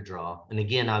statewide deer draw, and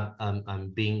again,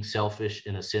 I'm being selfish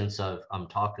in a sense of I'm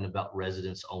talking about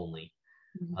residents only.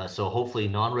 So hopefully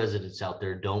non-residents out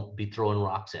there don't be throwing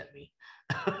rocks at me.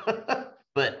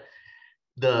 But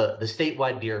the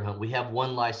statewide deer hunt, we have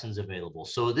one license available.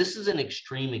 So this is an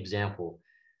extreme example.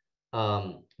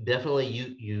 Definitely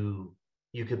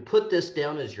you could put this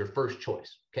down as your first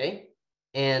choice, okay?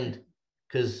 And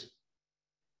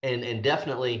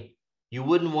definitely you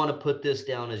wouldn't want to put this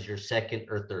down as your second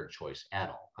or third choice at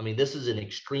all. I mean, this is an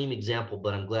extreme example,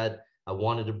 but I'm glad I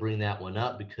wanted to bring that one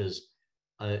up, because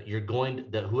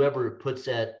whoever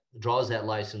draws that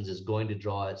license is going to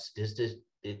draw it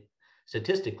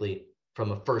statistically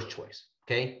from a first choice,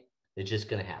 okay? It's just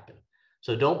going to happen.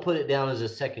 So don't put it down as a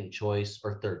second choice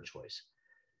or third choice.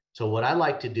 So what I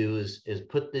like to do is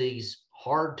put these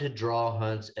hard to draw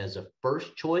hunts as a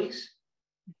first choice,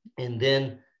 and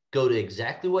then go to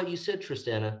exactly what you said,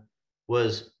 Tristana,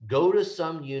 was go to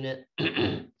some unit,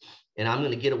 and I'm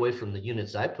going to get away from the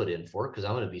units I put in for, because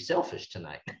I'm going to be selfish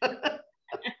tonight.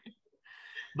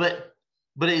 But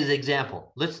as an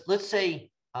example, let's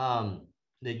say the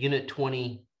unit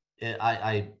 20,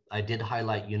 I did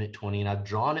highlight unit 20, and I've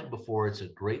drawn it before. It's a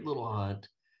great little hunt.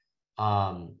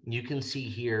 You can see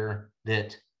here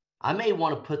that I may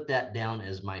want to put that down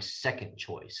as my second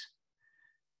choice,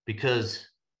 because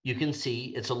you can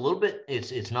see it's a little bit,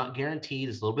 it's not guaranteed.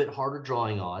 It's a little bit harder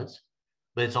drawing odds,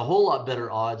 but it's a whole lot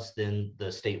better odds than the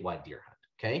statewide deer hunt.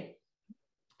 Okay.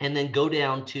 And then go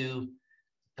down to,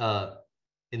 and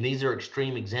these are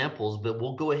extreme examples, but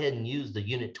we'll go ahead and use the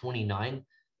unit 29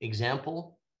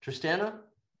 example, Tristana.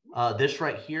 This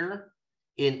right here,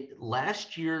 in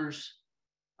last year's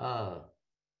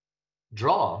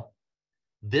draw,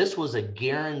 this was a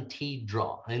guaranteed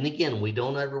draw. And again, we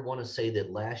don't ever want to say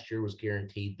that last year was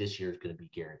guaranteed, this year is going to be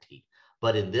guaranteed.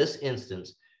 But in this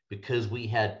instance, because we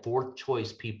had fourth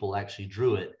choice people actually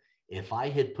drew it, if I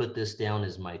had put this down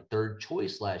as my third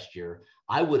choice last year,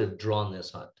 I would have drawn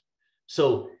this hunt.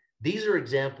 So these are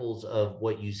examples of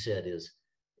what you said is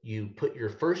you put your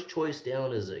first choice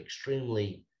down as an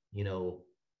extremely,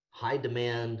 high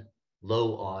demand,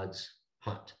 low odds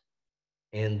hunt.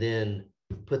 And then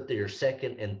put your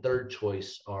second and third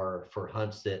choice are for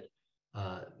hunts that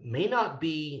may not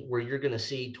be where you're going to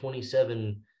see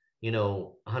 27,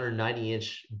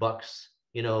 190-inch bucks,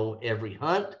 every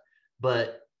hunt,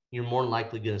 but you're more than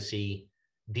likely going to see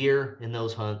deer in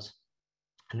those hunts.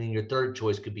 And then your third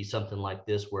choice could be something like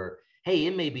this where, hey,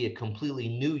 it may be a completely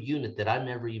new unit that I've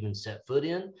never even set foot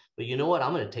in, but you know what?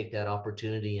 I'm going to take that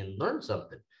opportunity and learn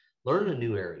something, learn a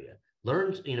new area,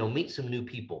 learn, meet some new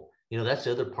people. That's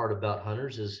the other part about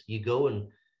hunters is you go and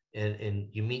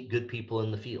you meet good people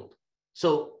in the field.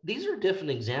 So these are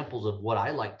different examples of what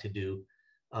I like to do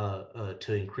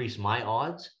to increase my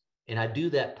odds. And I do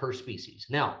that per species.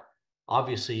 Now,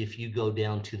 obviously, if you go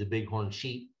down to the bighorn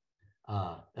sheep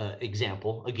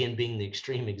example, again, being the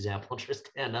extreme example,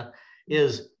 Tristana,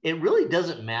 is it really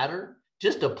doesn't matter.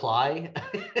 Just apply.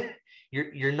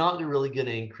 You're not really going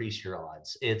to increase your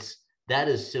odds. That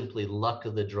is simply luck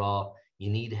of the draw. You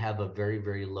need to have a very,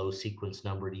 very low sequence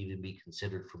number to even be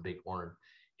considered for bighorn.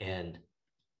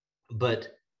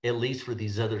 But at least for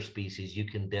these other species, you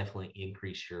can definitely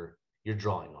increase your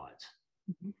drawing odds.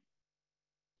 Mm-hmm.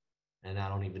 And I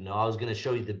don't even know. I was going to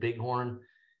show you the bighorn.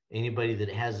 Anybody that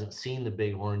hasn't seen the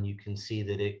bighorn, you can see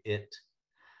that it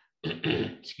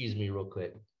excuse me real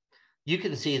quick. You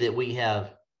can see that we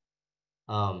have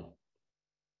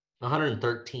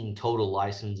 113 total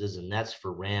licenses, and that's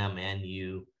for ram and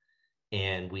ewe.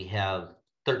 And we have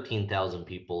 13,000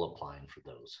 people applying for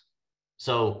those.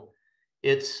 So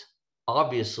it's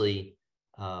obviously,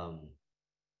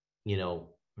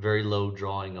 very low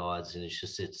drawing odds. And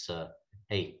it's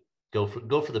hey, go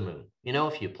for the moon,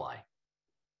 if you apply.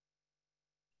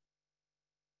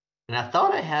 And I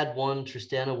thought I had one,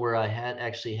 Tristana, where I had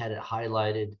actually had it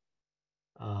highlighted.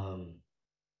 Well,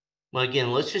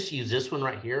 again, let's just use this one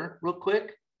right here real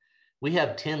quick. We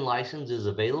have 10 licenses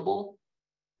available.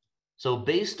 So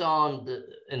based on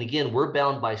and again, we're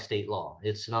bound by state law.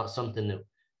 It's not something that,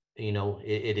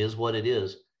 it is what it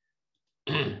is.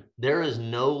 There is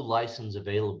no license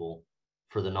available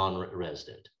for the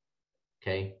non-resident.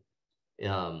 Okay.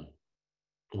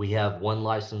 We have one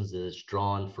license that is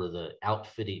drawn for the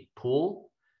outfitted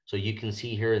pool. So you can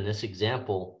see here in this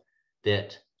example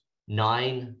that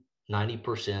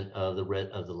 90% of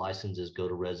the licenses go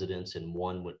to residents and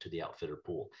one went to the outfitter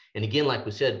pool. And again, like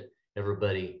we said,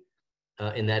 everybody,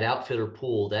 in that outfitter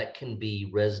pool, that can be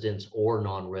residents or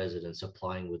non-residents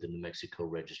applying with the New Mexico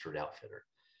registered outfitter.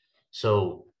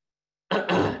 So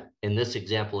in this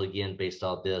example, again, based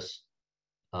off this,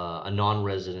 a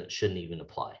non-resident shouldn't even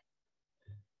apply.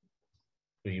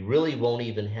 You really won't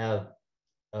even have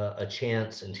a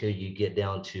chance until you get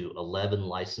down to 11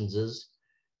 licenses.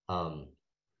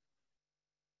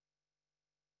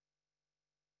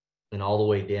 And all the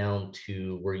way down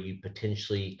to where you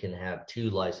potentially can have 2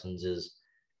 licenses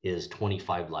is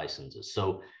 25 licenses.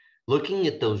 So looking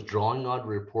at those drawing odd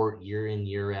report year in,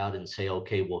 year out and say,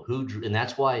 okay, well, who drew? And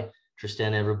that's why,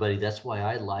 Tristan, everybody, that's why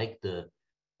I like the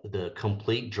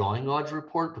complete drawing odds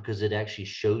report, because it actually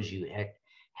shows you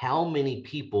how many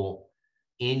people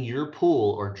in your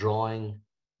pool are drawing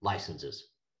licenses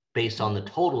based on the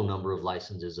total number of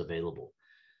licenses available.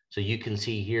 So you can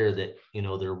see here that,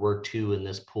 there were 2 in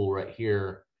this pool right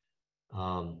here,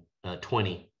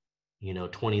 20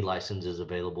 licenses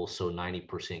available. So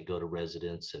 90% go to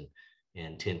residents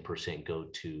and 10% go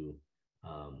to,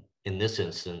 in this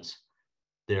instance,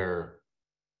 there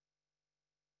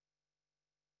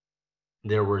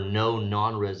were no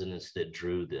non-residents that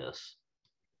drew this.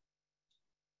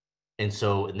 And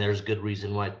there's good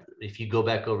reason why. If you go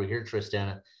back over here,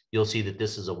 Tristana, you'll see that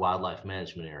this is a wildlife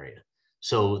management area.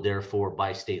 So therefore,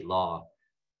 by state law,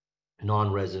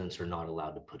 non-residents are not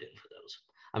allowed to put in for those.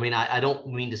 I mean, I don't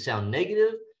mean to sound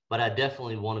negative, but I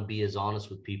definitely want to be as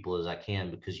honest with people as I can,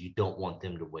 because you don't want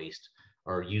them to waste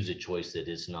or use a choice that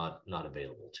is not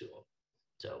available to them.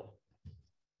 So,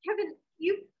 Kevin,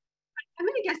 I'm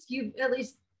going to guess you've at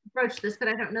least broached this, but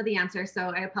I don't know the answer,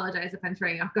 so I apologize if I'm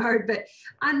throwing you off guard. But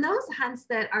on those hunts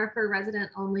that are for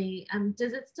resident only,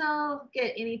 does it still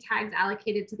get any tags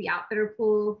allocated to the outfitter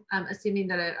pool, assuming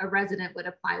that a resident would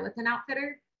apply with an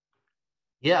outfitter?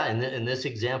 yeah, in this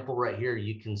example right here,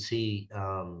 you can see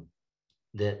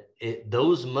that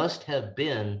those must have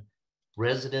been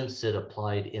residents that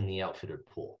applied in the outfitted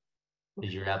pool.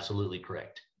 You're absolutely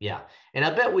correct. Yeah, and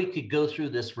I bet we could go through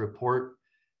this report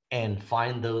and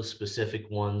find those specific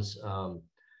ones.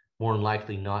 More than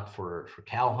likely not for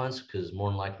cow hunts, because more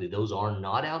than likely those are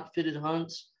not outfitted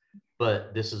hunts.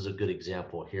 But this is a good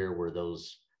example here where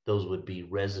those would be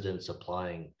residents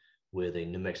applying with a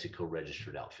New Mexico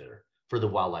registered outfitter for the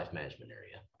wildlife management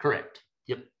area. Correct.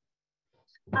 Yep.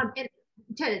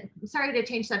 Sorry to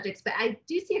change subjects, but I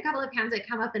do see a couple of hands that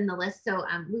come up in the list. So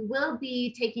we will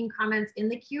be taking comments in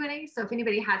the Q&A. So if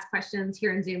anybody has questions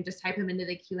here in Zoom, just type them into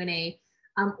the Q&A.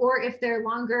 Or if they're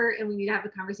longer and we need to have a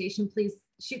conversation, please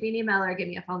shoot me an email or give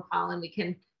me a phone call, and we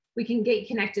can get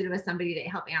connected with somebody to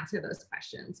help answer those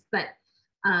questions. But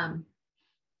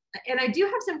and I do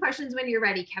have some questions when you're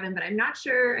ready, Kevin, but I'm not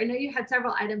sure. I know you had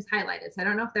several items highlighted, so I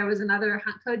don't know if there was another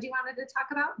hunt code you wanted to talk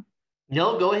about.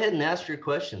 No, go ahead and ask your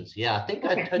questions. Yeah, I think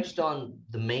I touched on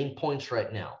the main points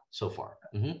right now so far.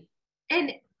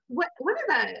 And one of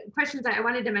the questions I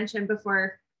wanted to mention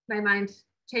before my mind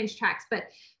changed tracks, but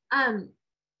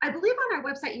I believe on our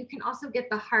website you can also get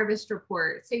the harvest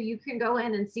report, so you can go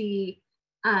in and see.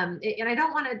 And I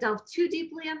don't want to delve too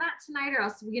deeply in that tonight, or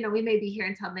else we may be here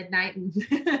until midnight. And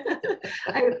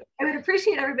I would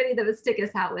appreciate everybody that would stick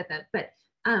us out with it, but.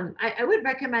 I would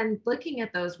recommend looking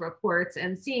at those reports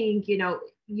and seeing,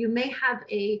 you may have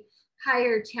a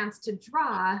higher chance to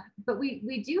draw, but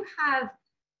we do have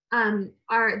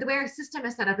the way our system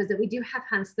is set up is that we do have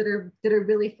hunts that are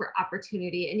really for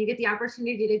opportunity, and you get the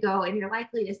opportunity to go and you're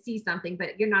likely to see something,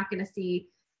 but you're not going to see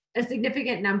a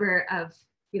significant number of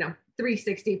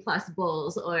 360 plus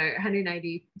bulls or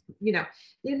 190.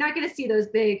 You're not going to see those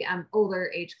big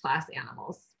older age class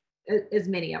animals, as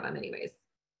many of them anyways.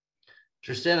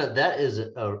 Tristana, that is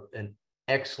an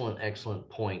excellent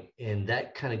point. And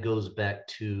that kind of goes back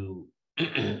to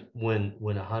when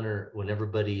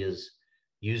everybody is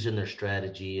using their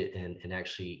strategy and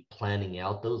actually planning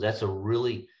out those. That's a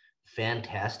really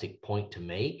fantastic point to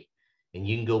make. And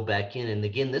you can go back in. And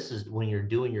again, this is when you're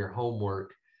doing your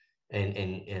homework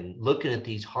and looking at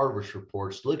these harvest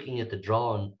reports, looking at the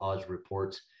draw and odds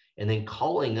reports, and then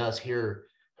calling us here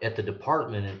at the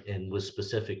department and with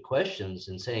specific questions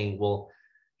and saying, well,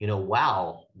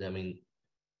 wow, I mean,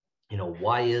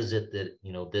 why is it that,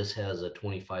 this has a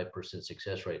 25%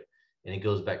 success rate? And it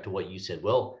goes back to what you said.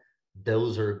 Well,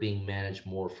 those are being managed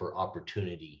more for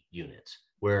opportunity units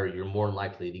where you're more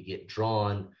likely to get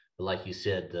drawn. But like you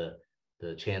said,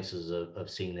 the chances of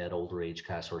seeing that older age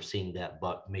class or seeing that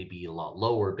buck may be a lot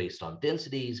lower based on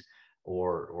densities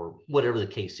or whatever the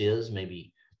case is,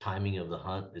 maybe timing of the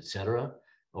hunt, et cetera.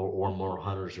 Or more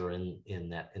hunters are in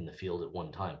the field at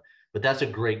one time. But that's a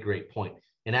great point.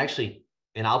 And actually,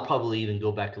 and I'll probably even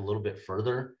go back a little bit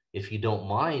further, if you don't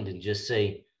mind, and just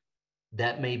say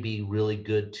that may be really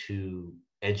good to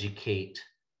educate,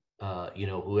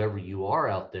 whoever you are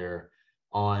out there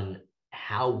on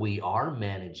how we are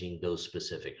managing those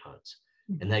specific hunts.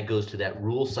 And that goes to that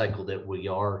rule cycle that we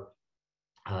are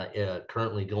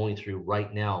currently going through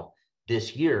right now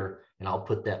this year. And I'll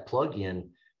put that plug in.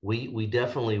 We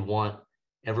definitely want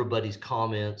everybody's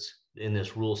comments in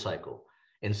this rule cycle.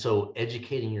 And so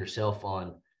educating yourself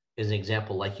on, as an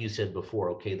example, like you said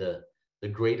before, okay, the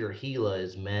greater Gila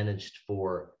is managed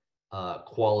for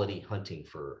quality hunting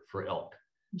for elk.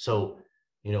 So,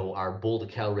 our bull to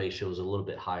cow ratio is a little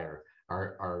bit higher.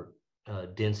 Our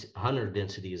hunter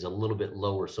density is a little bit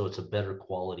lower. So it's a better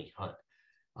quality hunt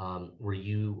where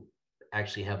you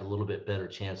actually have a little bit better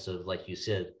chance of, like you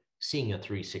said, seeing a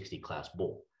 360 class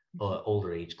bull.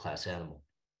 Older age class animal.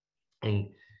 And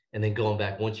then going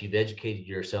back, once you've educated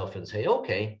yourself and say,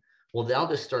 okay, well, now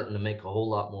this is starting to make a whole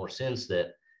lot more sense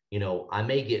that, I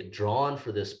may get drawn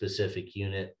for this specific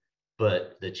unit,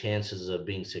 but the chances of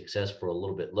being successful are a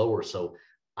little bit lower. So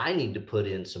I need to put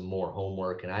in some more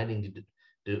homework, and I need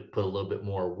to put a little bit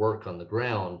more work on the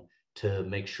ground to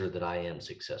make sure that I am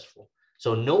successful.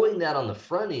 So knowing that on the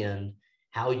front end,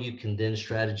 how you can then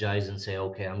strategize and say,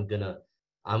 okay, I'm gonna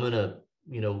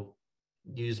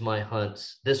use my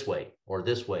hunts this way or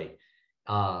this way.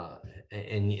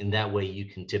 And in that way, you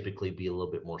can typically be a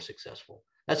little bit more successful.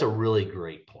 That's a really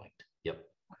great point. Yep.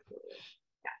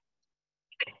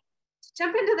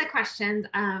 jump into the questions.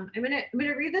 I'm gonna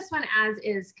read this one as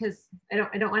is because I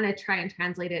don't want to try and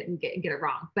translate it and get it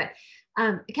wrong. But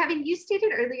Kevin, you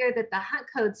stated earlier that the hunt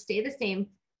codes stay the same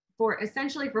for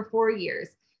essentially for 4 years.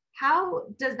 How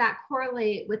does that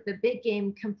correlate with the big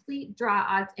game complete draw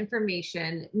odds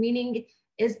information? Meaning,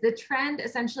 is the trend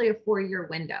essentially a 4-year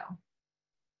window?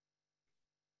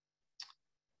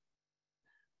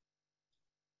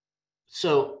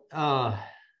 So,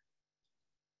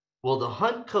 well, the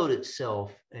hunt code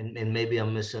itself, and maybe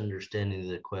I'm misunderstanding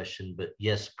the question, but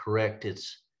yes, correct.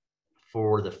 It's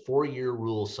for the 4-year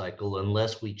rule cycle,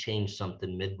 unless we change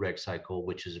something mid-rec cycle,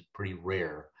 which is pretty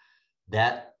rare.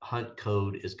 That hunt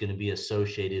code is going to be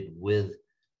associated with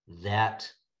that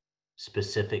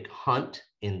specific hunt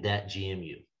in that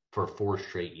GMU for 4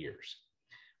 straight years.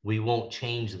 We won't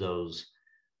change those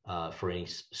for any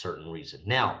certain reason.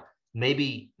 Now,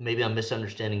 maybe I'm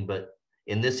misunderstanding, but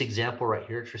in this example right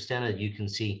here, Tristana, you can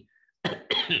see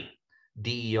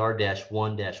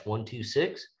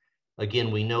DER-1-126.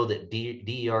 Again, we know that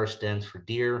DER stands for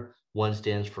deer, 1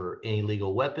 stands for any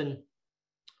legal weapon.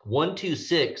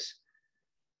 126,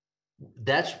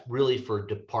 that's really for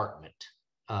department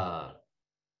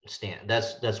stand.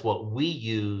 That's what we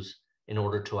use in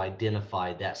order to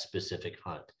identify that specific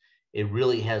hunt. It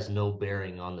really has no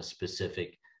bearing on the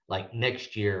specific, like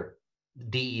next year,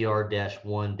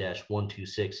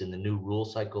 DER-1-126 in the new rule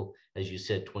cycle, as you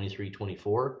said,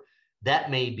 23-24, that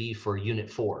may be for unit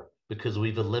 4 because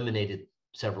we've eliminated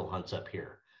several hunts up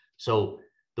here. So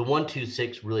the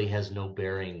 126 really has no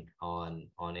bearing on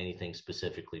anything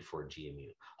specifically for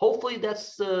GMU. Hopefully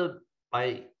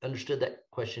I understood that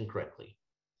question correctly.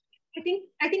 I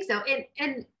think so.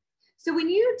 And so when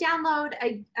you download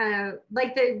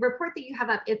like the report that you have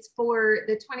up, it's for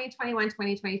the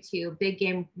 2021-2022 big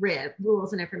game RIB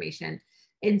rules and information.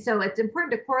 And so it's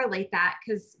important to correlate that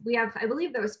because we have, I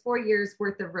believe there was 4 years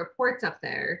worth of reports up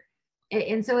there.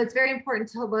 And so it's very important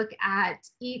to look at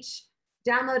each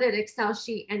downloaded Excel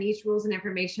sheet and each rules and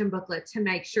information booklet to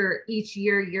make sure each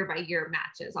year by year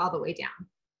matches all the way down.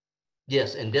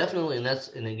 Yes, and definitely,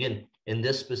 and again, in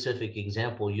this specific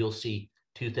example, you'll see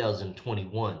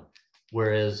 2021,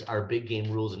 whereas our big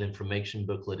game rules and information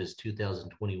booklet is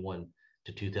 2021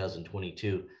 to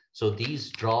 2022. So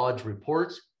these drawage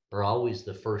reports are always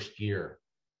the first year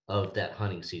of that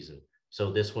hunting season.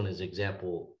 So this one is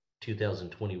example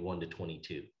 2021 to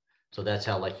 22. So that's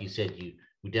how, like you said,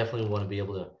 we definitely want to be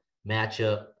able to match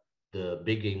up the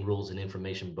big game rules and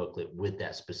information booklet with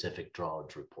that specific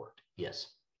drawage report.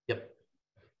 Yes. Yep.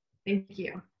 Thank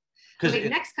you. Okay,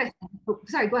 next question. Oh,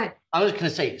 sorry, go ahead. I was going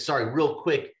to say, sorry, real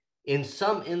quick. In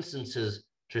some instances,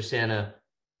 Tristana,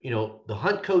 the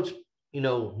hunt code's,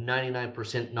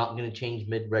 99% not going to change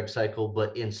mid-reg cycle,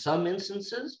 but in some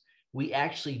instances, we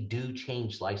actually do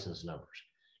change license numbers.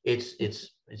 It's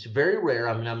very rare.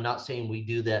 I mean, I'm not saying we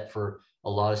do that for a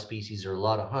lot of species or a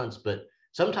lot of hunts, but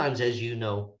sometimes, as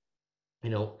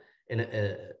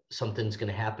something's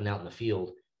going to happen out in the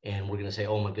field, and we're going to say,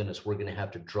 oh my goodness, we're going to have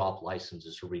to drop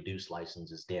licenses or reduce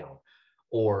licenses down,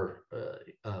 or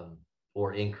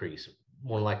increase.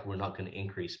 More likely, we're not going to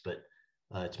increase, but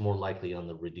it's more likely on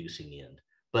the reducing end.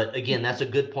 But again, that's a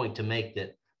good point to make,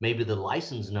 that maybe the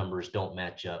license numbers don't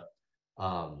match up.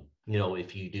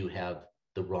 If you do have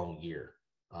the wrong year,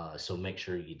 so make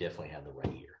sure you definitely have the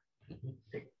right year.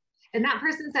 Mm-hmm. And that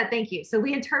person said thank you. So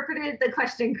we interpreted the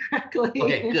question correctly.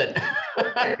 Okay, good.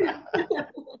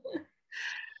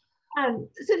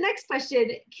 So next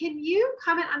question, can you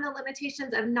comment on the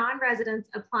limitations of non-residents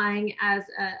applying as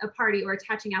a party or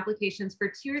attaching applications for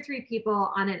 2 or 3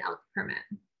 people on an elk permit?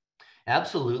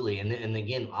 Absolutely. And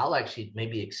again, I'll actually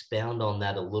maybe expound on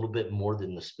that a little bit more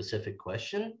than the specific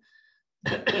question.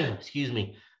 Excuse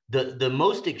me. The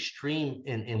most extreme,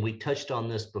 and we touched on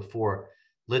this before,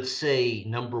 let's say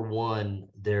number 1,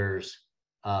 there's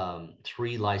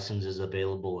 3 licenses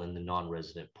available in the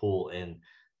non-resident pool, and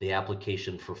the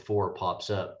application for 4 pops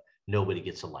up, nobody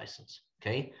gets a license.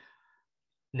 Okay.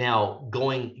 Now,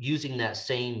 using that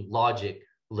same logic,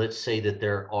 let's say that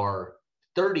there are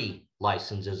 30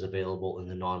 licenses available in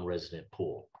the non-resident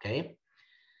pool. Okay.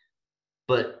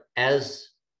 But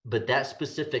that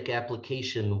specific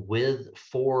application with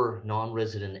 4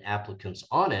 non-resident applicants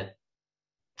on it,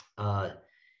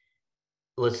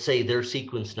 let's say their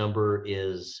sequence number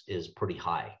is pretty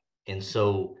high. And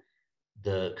so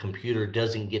the computer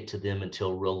doesn't get to them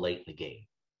until real late in the game.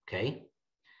 Okay.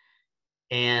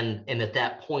 And at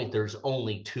that point, there's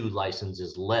only 2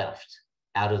 licenses left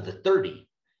out of the 30.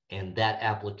 And that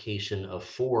application of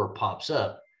 4 pops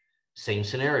up, same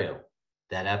scenario.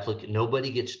 That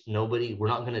nobody, we're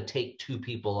not going to take 2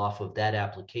 people off of that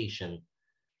application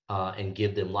and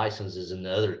give them licenses and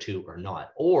the other two are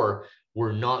not, or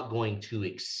we're not going to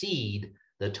exceed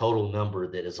the total number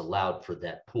that is allowed for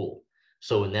that pool.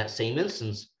 So in that same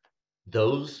instance,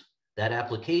 that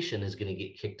application is going to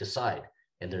get kicked aside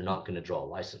and they're not going to draw a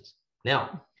license.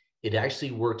 Now, it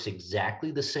actually works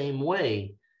exactly the same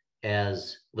way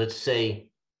as, let's say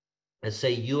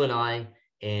you and I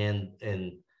and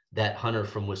that hunter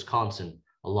from Wisconsin,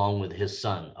 along with his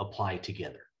son, apply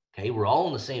together. Okay, we're all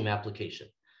in the same application,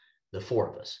 the four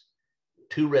of us,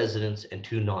 2 residents and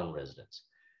 2 non-residents.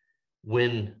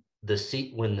 When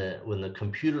the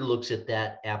computer looks at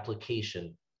that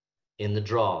application in the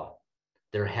draw,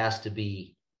 there has to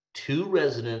be 2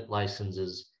 resident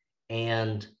licenses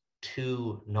and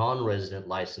 2 non-resident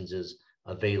licenses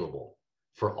available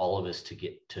for all of us to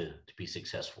get to be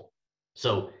successful.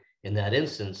 So in that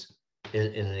instance,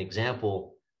 in an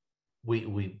example,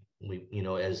 we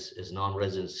as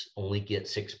non-residents only get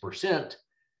 6%,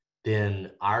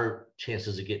 then our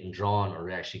chances of getting drawn are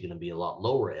actually going to be a lot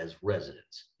lower as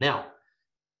residents. Now,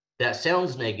 that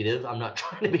sounds negative. I'm not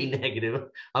trying to be negative.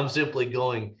 I'm simply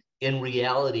going, in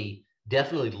reality,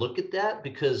 definitely look at that,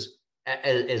 because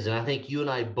as I think you and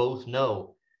I both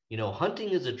know, hunting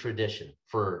is a tradition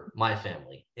for my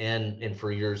family and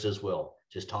for yours as well,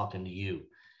 just talking to you.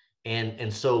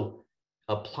 And so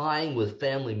applying with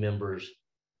family members,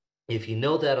 if you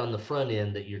know that on the front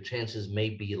end, that your chances may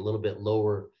be a little bit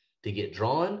lower to get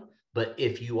drawn, but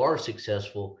if you are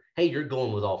successful, hey, you're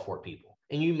going with all 4 people,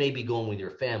 and you may be going with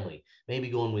your family, maybe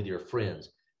going with your friends,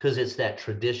 because it's that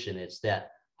tradition, it's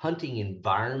that hunting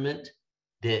environment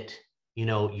that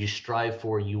you strive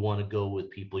for, and you want to go with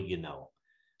people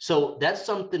So that's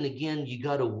something, again, you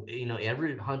got to,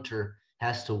 every hunter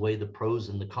has to weigh the pros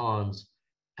and the cons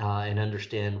and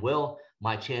understand, well,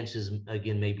 my chances,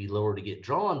 again, may be lower to get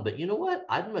drawn, but you know what?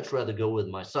 I'd much rather go with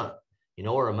my son,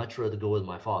 or I'd much rather go with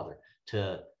my father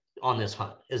on this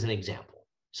hunt, as an example.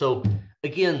 So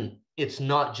again, it's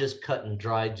not just cut and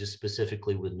dried, just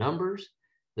specifically with numbers.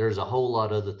 There's a whole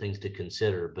lot of other things to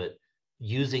consider, but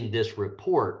using this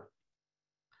report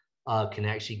can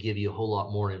actually give you a whole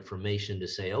lot more information to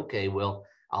say, okay, well,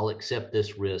 I'll accept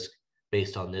this risk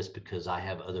based on this because I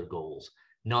have other goals,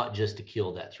 not just to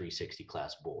kill that 360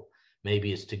 class bull.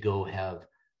 Maybe it's to go have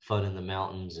fun in the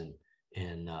mountains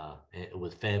and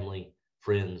with family,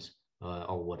 friends,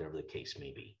 or whatever the case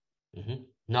may be.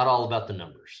 Not all about the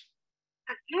numbers.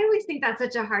 I always think that's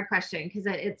such a hard question, because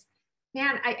it's,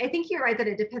 man, I think you're right that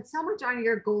it depends so much on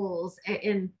your goals.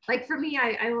 And like for me,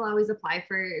 I will always apply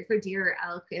for deer or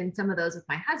elk and some of those with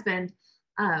my husband.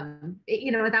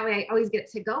 That way I always get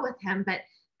to go with him. But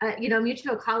a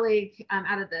mutual colleague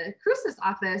out of the Cruces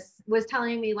office was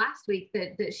telling me last week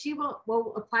that she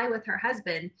will apply with her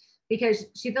husband because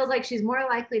she feels like she's more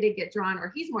likely to get drawn,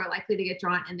 or he's more likely to get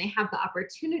drawn, and they have the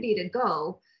opportunity to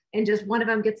go, and just one of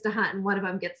them gets to hunt and one of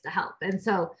them gets to help. And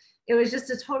so it was just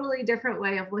a totally different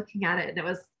way of looking at it. And it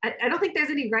was, I don't think there's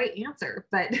any right answer,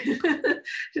 but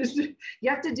just, you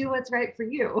have to do what's right for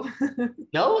you.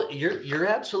 No, you're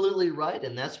absolutely right.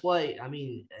 And that's why,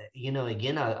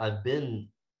 again, I've been,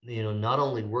 not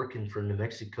only working for New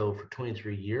Mexico for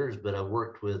 23 years, but I've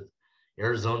worked with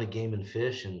Arizona Game and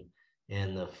Fish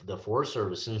and the Forest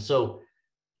Service. And so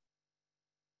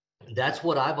that's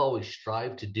what I've always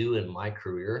strived to do in my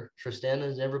career, Tristan,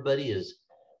 as everybody is,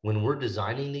 when we're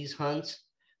designing these hunts.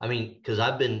 Because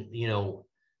I've been,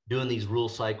 doing these rule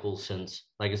cycles since,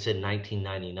 like I said,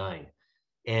 1999.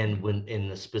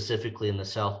 And specifically in the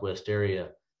Southwest area,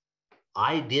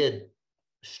 I did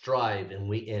strive,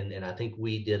 and I think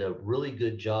we did a really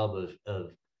good job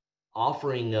of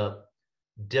offering up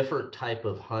different type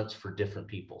of hunts for different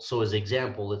people. So as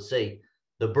example, let's say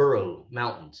the Burro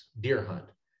Mountains deer hunt,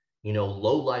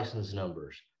 low license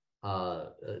numbers,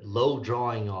 low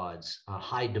drawing odds,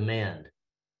 high demand,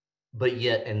 but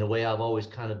yet, and the way I've always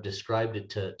kind of described it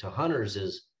to hunters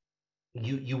is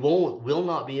you will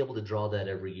not be able to draw that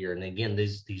every year. And again,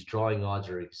 these drawing odds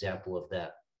are an example of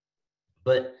that.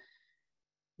 But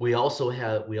we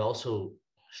also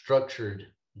structured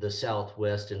the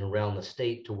Southwest and around the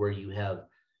state to where you have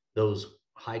those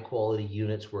high quality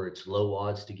units where it's low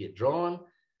odds to get drawn,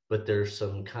 but there's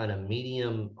some kind of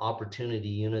medium opportunity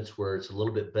units where it's a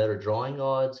little bit better drawing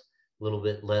odds, a little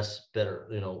bit less better,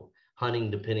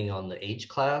 hunting depending on the age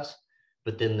class.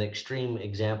 But then the extreme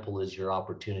example is your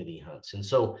opportunity hunts. And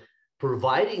so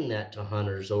providing that to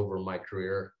hunters over my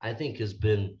career, I think has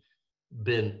been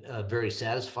very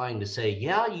satisfying to say,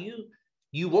 yeah,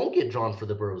 you won't get drawn for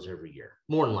the burros every year,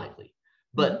 more than likely.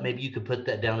 But maybe you could put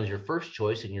that down as your first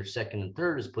choice, and your second and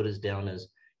third is put as down as,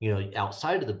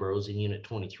 outside of the burros in unit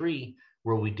 23,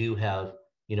 where we do have,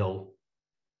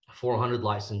 400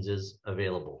 licenses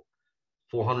available,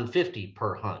 450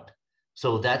 per hunt.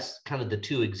 So that's kind of the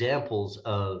two examples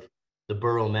of the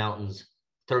Borough Mountains,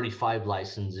 35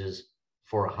 licenses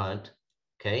for a hunt,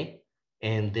 okay?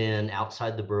 And then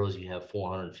outside the boroughs, you have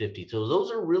 450. So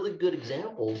those are really good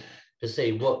examples to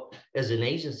say what, as an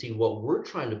agency, what we're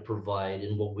trying to provide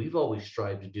and what we've always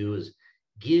strived to do is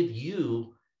give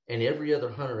you and every other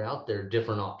hunter out there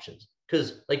different options.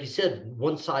 Because like you said,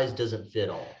 one size doesn't fit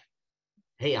all.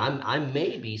 Hey, I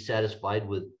may be satisfied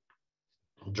with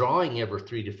drawing every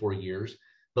 3 to 4 years,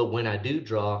 but when I do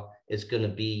draw, it's going to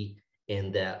be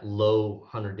in that low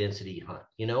hunter density hunt,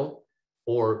 you know,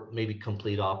 or maybe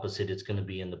complete opposite. It's going to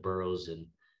be in the burrows,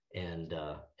 and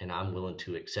I'm willing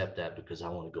to accept that because I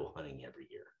want to go hunting every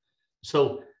year.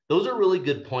 So those are really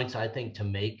good points I think to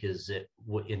make. Is that,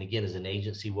 and again, as an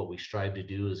agency, what we strive to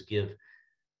do is give,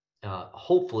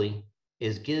 hopefully,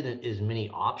 is get as many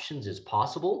options as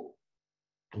possible.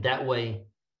 That way,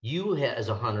 you as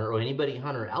a hunter or anybody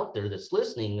hunter out there that's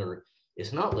listening or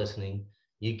is not listening,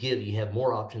 you have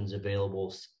more options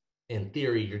available. In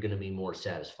theory, you're going to be more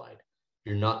satisfied.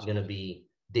 You're not going to be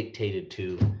dictated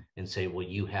to and say, well,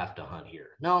 you have to hunt here.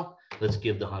 No, let's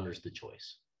give the hunters the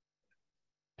choice.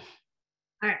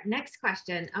 All right, next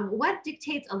question. What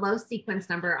dictates a low sequence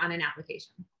number on an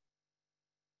application?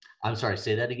 I'm sorry,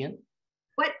 say that again.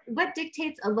 What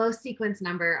dictates a low sequence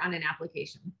number on an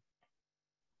application?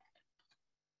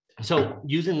 So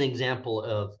using the example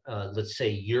of, let's say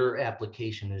your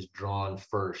application is drawn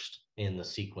first in the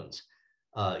sequence,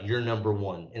 you're number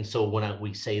one. And so when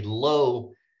we say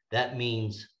low, that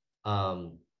means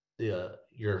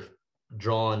you're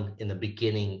drawn in the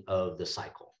beginning of the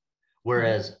cycle.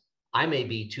 Whereas I may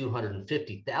be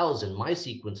 250,000, my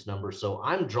sequence number, so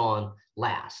I'm drawn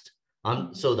last.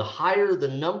 So the higher the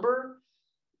number,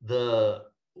 the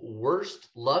worst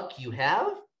luck you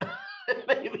have.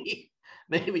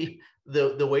 maybe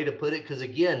the way to put it, because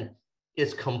again,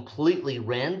 it's completely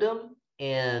random,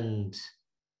 and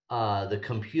the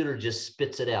computer just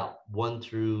spits it out one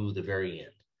through the very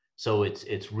end. So it's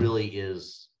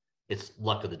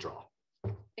luck of the draw.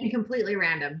 And completely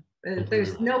random.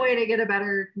 There's no way to get a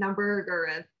better number,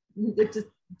 or it's just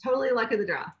totally luck of the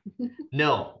draw.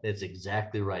 No, that's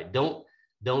exactly right. Don't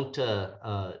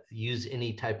use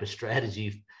any type of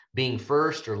strategy being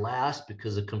first or last,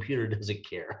 because the computer doesn't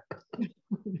care.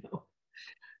 No.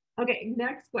 Okay,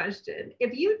 next question.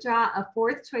 If you draw a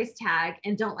fourth choice tag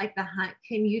and don't like the hunt,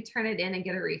 can you turn it in and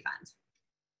get a refund?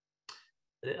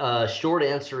 Short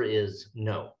answer is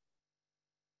no.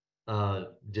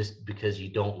 Just because you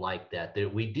don't like that.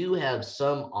 We do have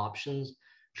some options,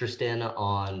 Tristana,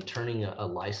 on turning a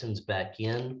license back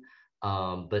in,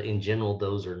 but in general,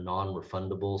 those are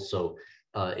non-refundable. So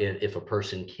if a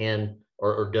person can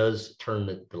or does turn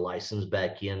the license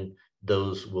back in,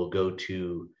 those will go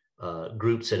to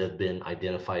groups that have been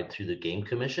identified through the Game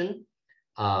Commission,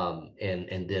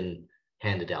 and then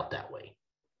handed out that way.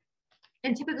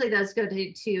 And typically those go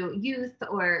to youth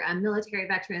or military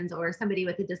veterans or somebody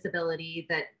with a disability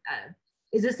that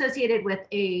is associated with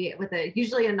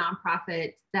usually a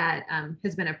nonprofit that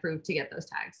has been approved to get those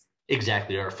tags.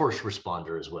 Exactly, or a first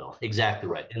responder as well. Exactly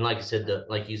right. And like I said,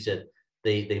 like you said,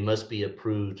 they must be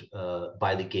approved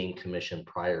by the Game Commission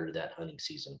prior to that hunting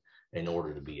season in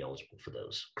order to be eligible for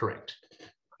those. Correct. Okay.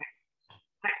 All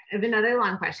right. I have another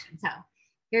long question. So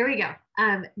here we go.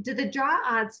 Do the draw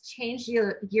odds change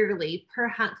yearly per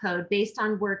hunt code based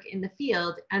on work in the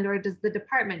field, and or does the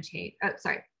department change? Oh,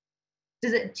 sorry.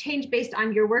 Does it change based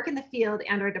on your work in the field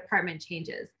and or department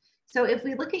changes? So if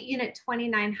we look at unit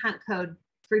 29 hunt code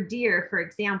for deer, for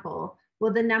example,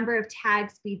 will the number of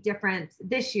tags be different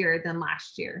this year than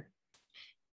last year?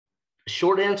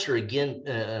 Short answer again,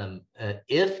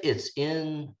 if it's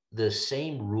in the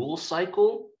same rule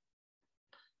cycle,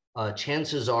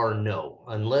 chances are no,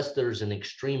 unless there's an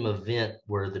extreme event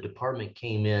where the department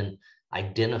came in,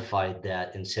 identified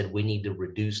that, and said we need to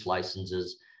reduce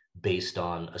licenses based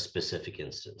on a specific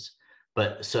instance.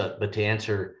 But to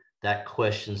answer that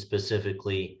question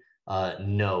specifically,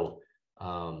 no.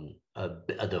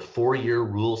 The 4-year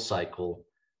rule cycle,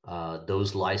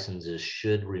 those licenses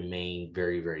should remain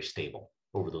very, very stable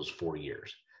over those 4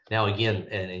 years. Now, again,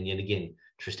 and again,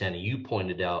 Tristana, you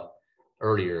pointed out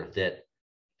earlier that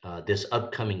this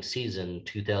upcoming season,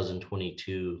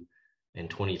 2022 and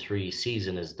 23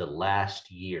 season, is the last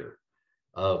year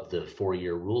of the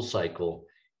 4-year rule cycle.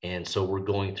 And so we're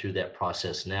going through that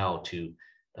process now to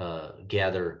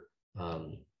gather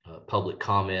public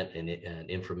comment and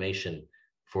information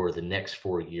for the next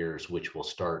 4 years, which will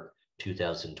start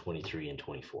 2023 and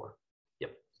 24.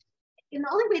 Yep. And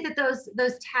the only way that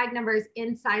those tag numbers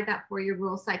inside that 4-year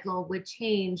rule cycle would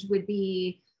change would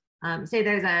be, say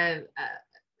there's a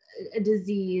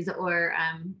disease or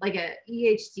like a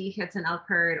EHD hits an elk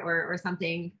herd or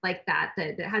something like that,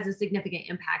 that has a significant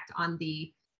impact on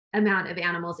the amount of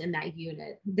animals in that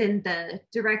unit, then the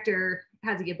director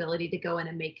has the ability to go in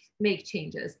and make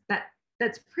changes.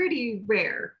 That's pretty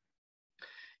rare.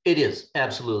 It is,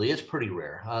 absolutely. It's pretty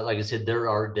rare. Like I said, there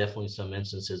are definitely some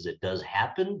instances it does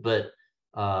happen, but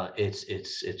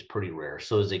it's pretty rare.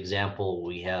 So as example,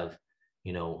 we have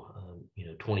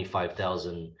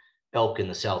 25,000 elk in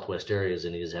the Southwest area as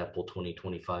an example, 20,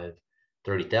 25,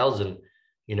 30,000.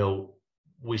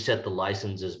 We set the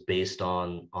licenses based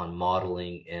on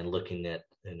modeling and looking at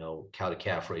cow to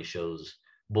calf ratios,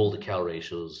 bull to cow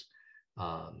ratios,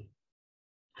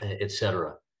 et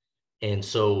cetera. And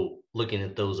so looking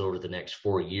at those over the next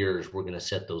 4 years, we're going to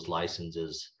set those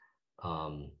licenses.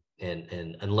 And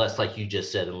unless, like you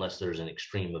just said, unless there's an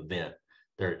extreme event,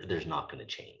 there's not going to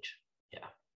change. Yeah.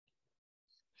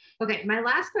 Okay, my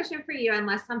last question for you,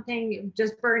 unless something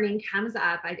just burning comes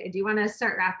up, I do want to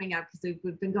start wrapping up because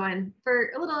we've been going for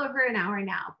a little over an hour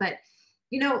now. But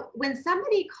when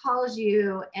somebody calls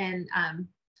you and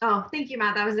oh, thank you,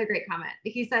 Matt. That was a great comment.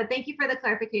 He said, "Thank you for the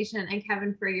clarification, and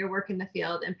Kevin for your work in the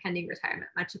field and pending retirement.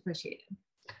 Much appreciated."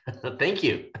 Thank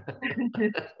you.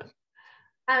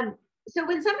 So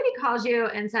when somebody calls you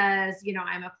and says,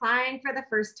 "I'm applying for the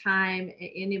first time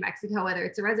in New Mexico, whether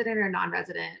it's a resident or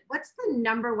non-resident," what's the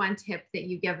number one tip that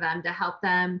you give them to help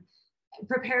them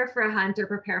prepare for a hunt or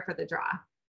prepare for the draw?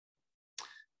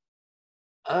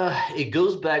 It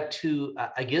goes back to,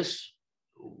 I guess,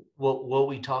 what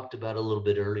we talked about a little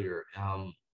bit earlier.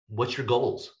 What's your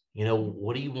goals?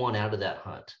 What do you want out of that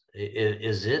hunt?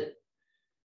 Is it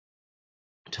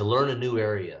to learn a new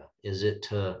area? Is it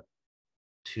to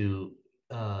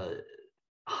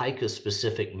hike a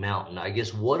specific mountain? I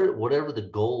guess whatever the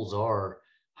goals are,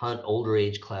 hunt older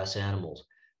age class animals.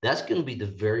 That's going to be the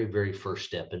very, very first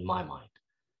step in my mind.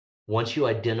 Once you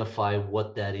identify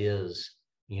what that is,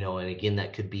 and again,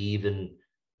 that could be even,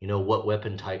 what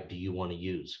weapon type do you want to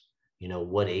use?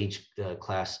 What age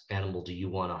class animal do you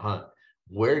want to hunt?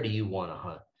 Where do you want to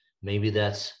hunt? Maybe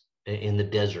that's in the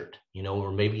desert,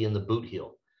 or maybe in the boot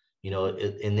heel,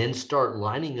 and then start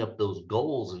lining up those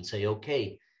goals and say,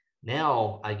 okay,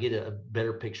 now I get a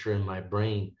better picture in my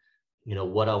brain,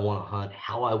 what I want to hunt,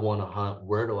 how I want to hunt,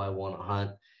 where do I want to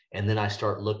hunt? And then I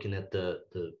start looking at the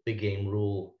big game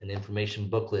rule and information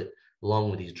booklet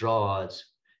along with these draw odds.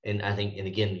 And I think, and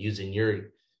again, using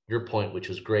your point, which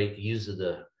was great, use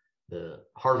the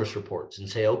harvest reports and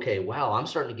say, okay, wow, I'm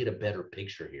starting to get a better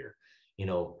picture here,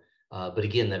 but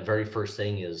again, that very first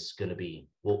thing is going to be,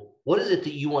 well, what is it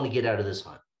that you want to get out of this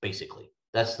hunt? Basically,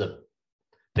 that's the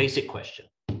basic question.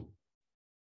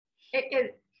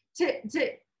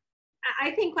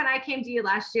 I think when I came to you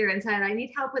last year and said, "I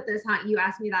need help with this hunt," you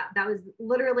asked me that was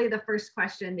literally the first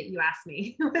question that you asked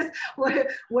me was,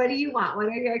 what do you want? What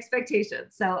are your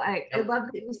expectations? So I love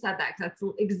that you said that, because that's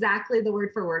exactly the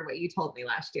word for word what you told me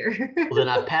last year. Well, then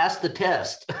I passed the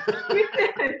test.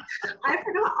 I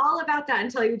forgot all about that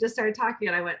until you just started talking,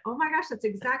 and I went, "Oh my gosh, that's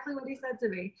exactly what he said to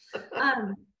me."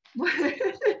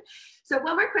 So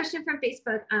one more question from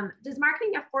Facebook. Does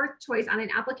marking a fourth choice on an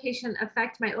application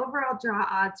affect my overall draw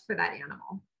odds for that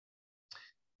animal?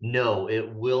 No,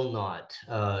 it will not.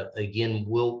 Again,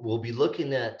 we'll be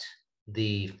looking at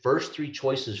the first 3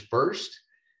 choices first,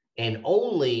 and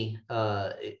only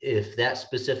if that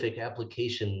specific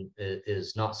application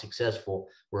is not successful,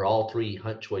 where all 3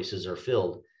 hunt choices are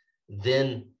filled,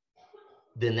 then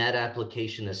that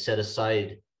application is set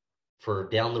aside for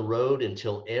down the road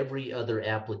until every other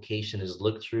application is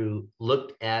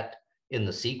looked at in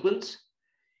the sequence.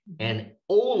 And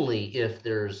only if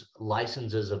there's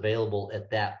licenses available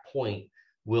at that point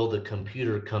will the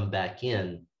computer come back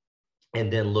in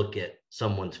and then look at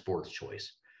someone's fourth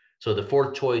choice. So the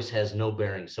fourth choice has no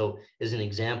bearing. So as an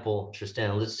example,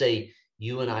 Tristan, let's say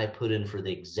you and I put in for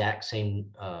the exact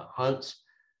same hunt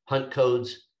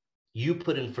codes. You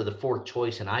put in for the fourth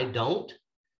choice and I don't.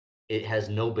 It has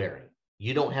no bearing.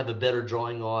 You don't have a better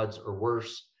drawing odds or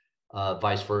worse,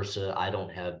 vice versa. I don't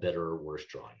have better or worse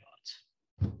drawing odds.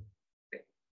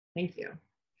 Thank you.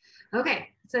 Okay,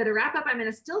 so to wrap up, I'm going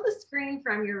to steal the screen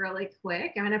from you really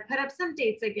quick. I'm going to put up some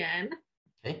dates again.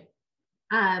 Okay.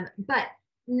 But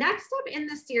next up in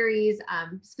the series,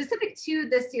 specific to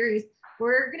this series,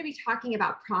 we're going to be talking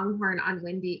about pronghorn on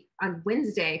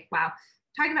Wednesday. Wow,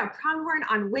 talking about pronghorn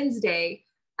on Wednesday.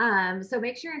 So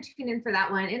make sure and tune in for that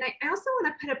one. And I also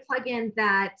want to put a plug in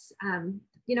that,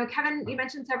 Kevin, you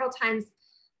mentioned several times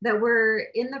that we're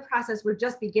in the process, we're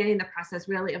just beginning the process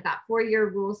really of that 4-year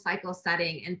rule cycle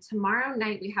setting. And tomorrow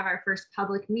night, we have our first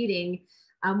public meeting.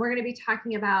 We're going to be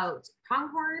talking about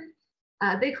pronghorn,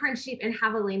 bighorn sheep, and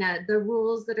javelina, the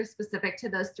rules that are specific to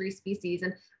those 3 species.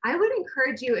 And I would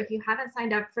encourage you, if you haven't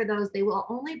signed up for those, they will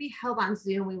only be held on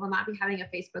Zoom. We will not be having a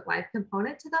Facebook Live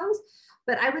component to those.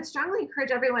 But I would strongly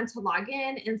encourage everyone to log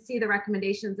in and see the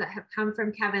recommendations that have come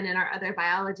from Kevin and our other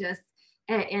biologists,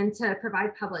 and to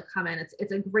provide public comment.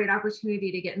 It's a great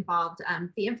opportunity to get involved.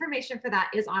 The information for that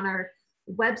is on our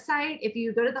website. If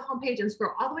you go to the homepage and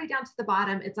scroll all the way down to the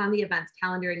bottom, it's on the events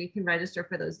calendar and you can register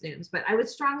for those Zooms. But I would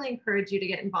strongly encourage you to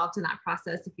get involved in that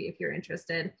process if you're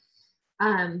interested.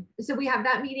 So we have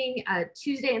that meeting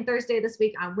Tuesday and Thursday this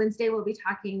week. On Wednesday, we'll be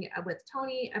talking with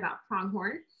Tony about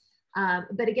pronghorn.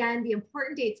 But again, the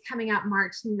important dates coming out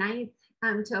March 9th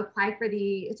to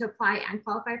apply and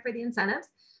qualify for the incentives.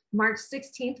 March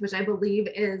 16th, which I believe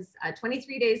is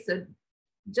 23 days. So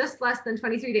just less than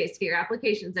 23 days to get your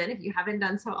applications in if you haven't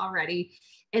done so already.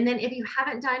 And then if you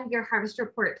haven't done your harvest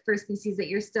report for species that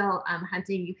you're still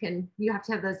hunting, you have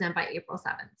to have those in by April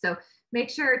 7th. So make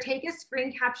sure, take a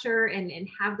screen capture and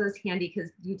have those handy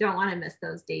because you don't want to miss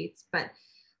those dates. But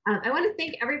I want to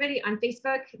thank everybody on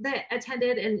Facebook that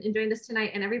attended and joined us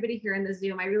tonight, and everybody here in the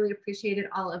Zoom. I really appreciated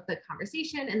all of the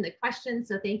conversation and the questions.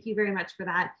 So thank you very much for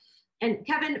that. And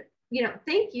Kevin,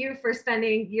 thank you for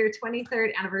spending your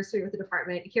 23rd anniversary with the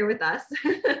department here with us,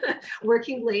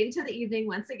 working late into the evening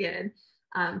once again.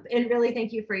 And really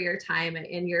thank you for your time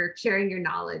and your sharing your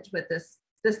knowledge with this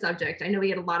subject. I know we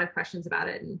had a lot of questions about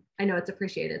it, and I know it's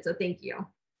appreciated. So thank you.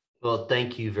 Well,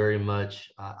 thank you very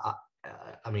much. I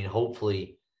mean,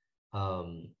 hopefully,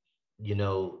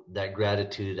 that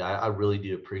gratitude, I really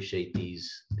do appreciate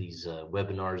these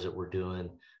webinars that we're doing.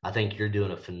 I think you're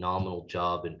doing a phenomenal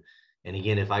job. And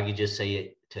again, if I could just say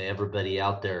it to everybody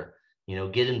out there,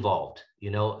 get involved,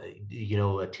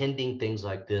 attending things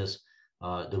like this,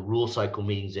 the rule cycle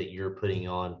meetings that you're putting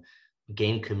on,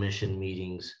 game commission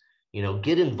meetings,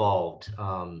 get involved.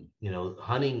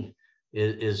 Hunting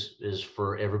is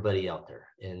for everybody out there,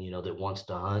 and, that wants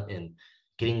to hunt, and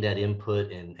getting that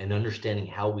input and understanding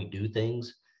how we do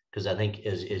things. Because I think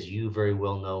as you very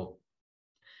well know,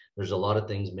 there's a lot of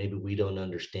things maybe we don't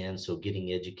understand. So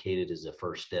getting educated is the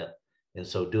first step. And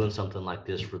so doing something like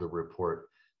this for the report,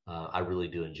 I really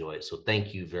do enjoy it. So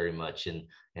thank you very much. And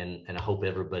I hope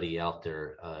everybody out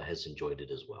there has enjoyed it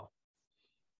as well.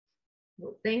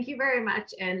 Well, thank you very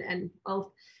much. And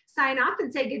I'll sign off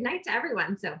and say good night to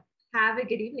everyone. So have a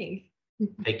good evening.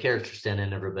 Take care, Tristan,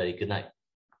 and everybody. Good night.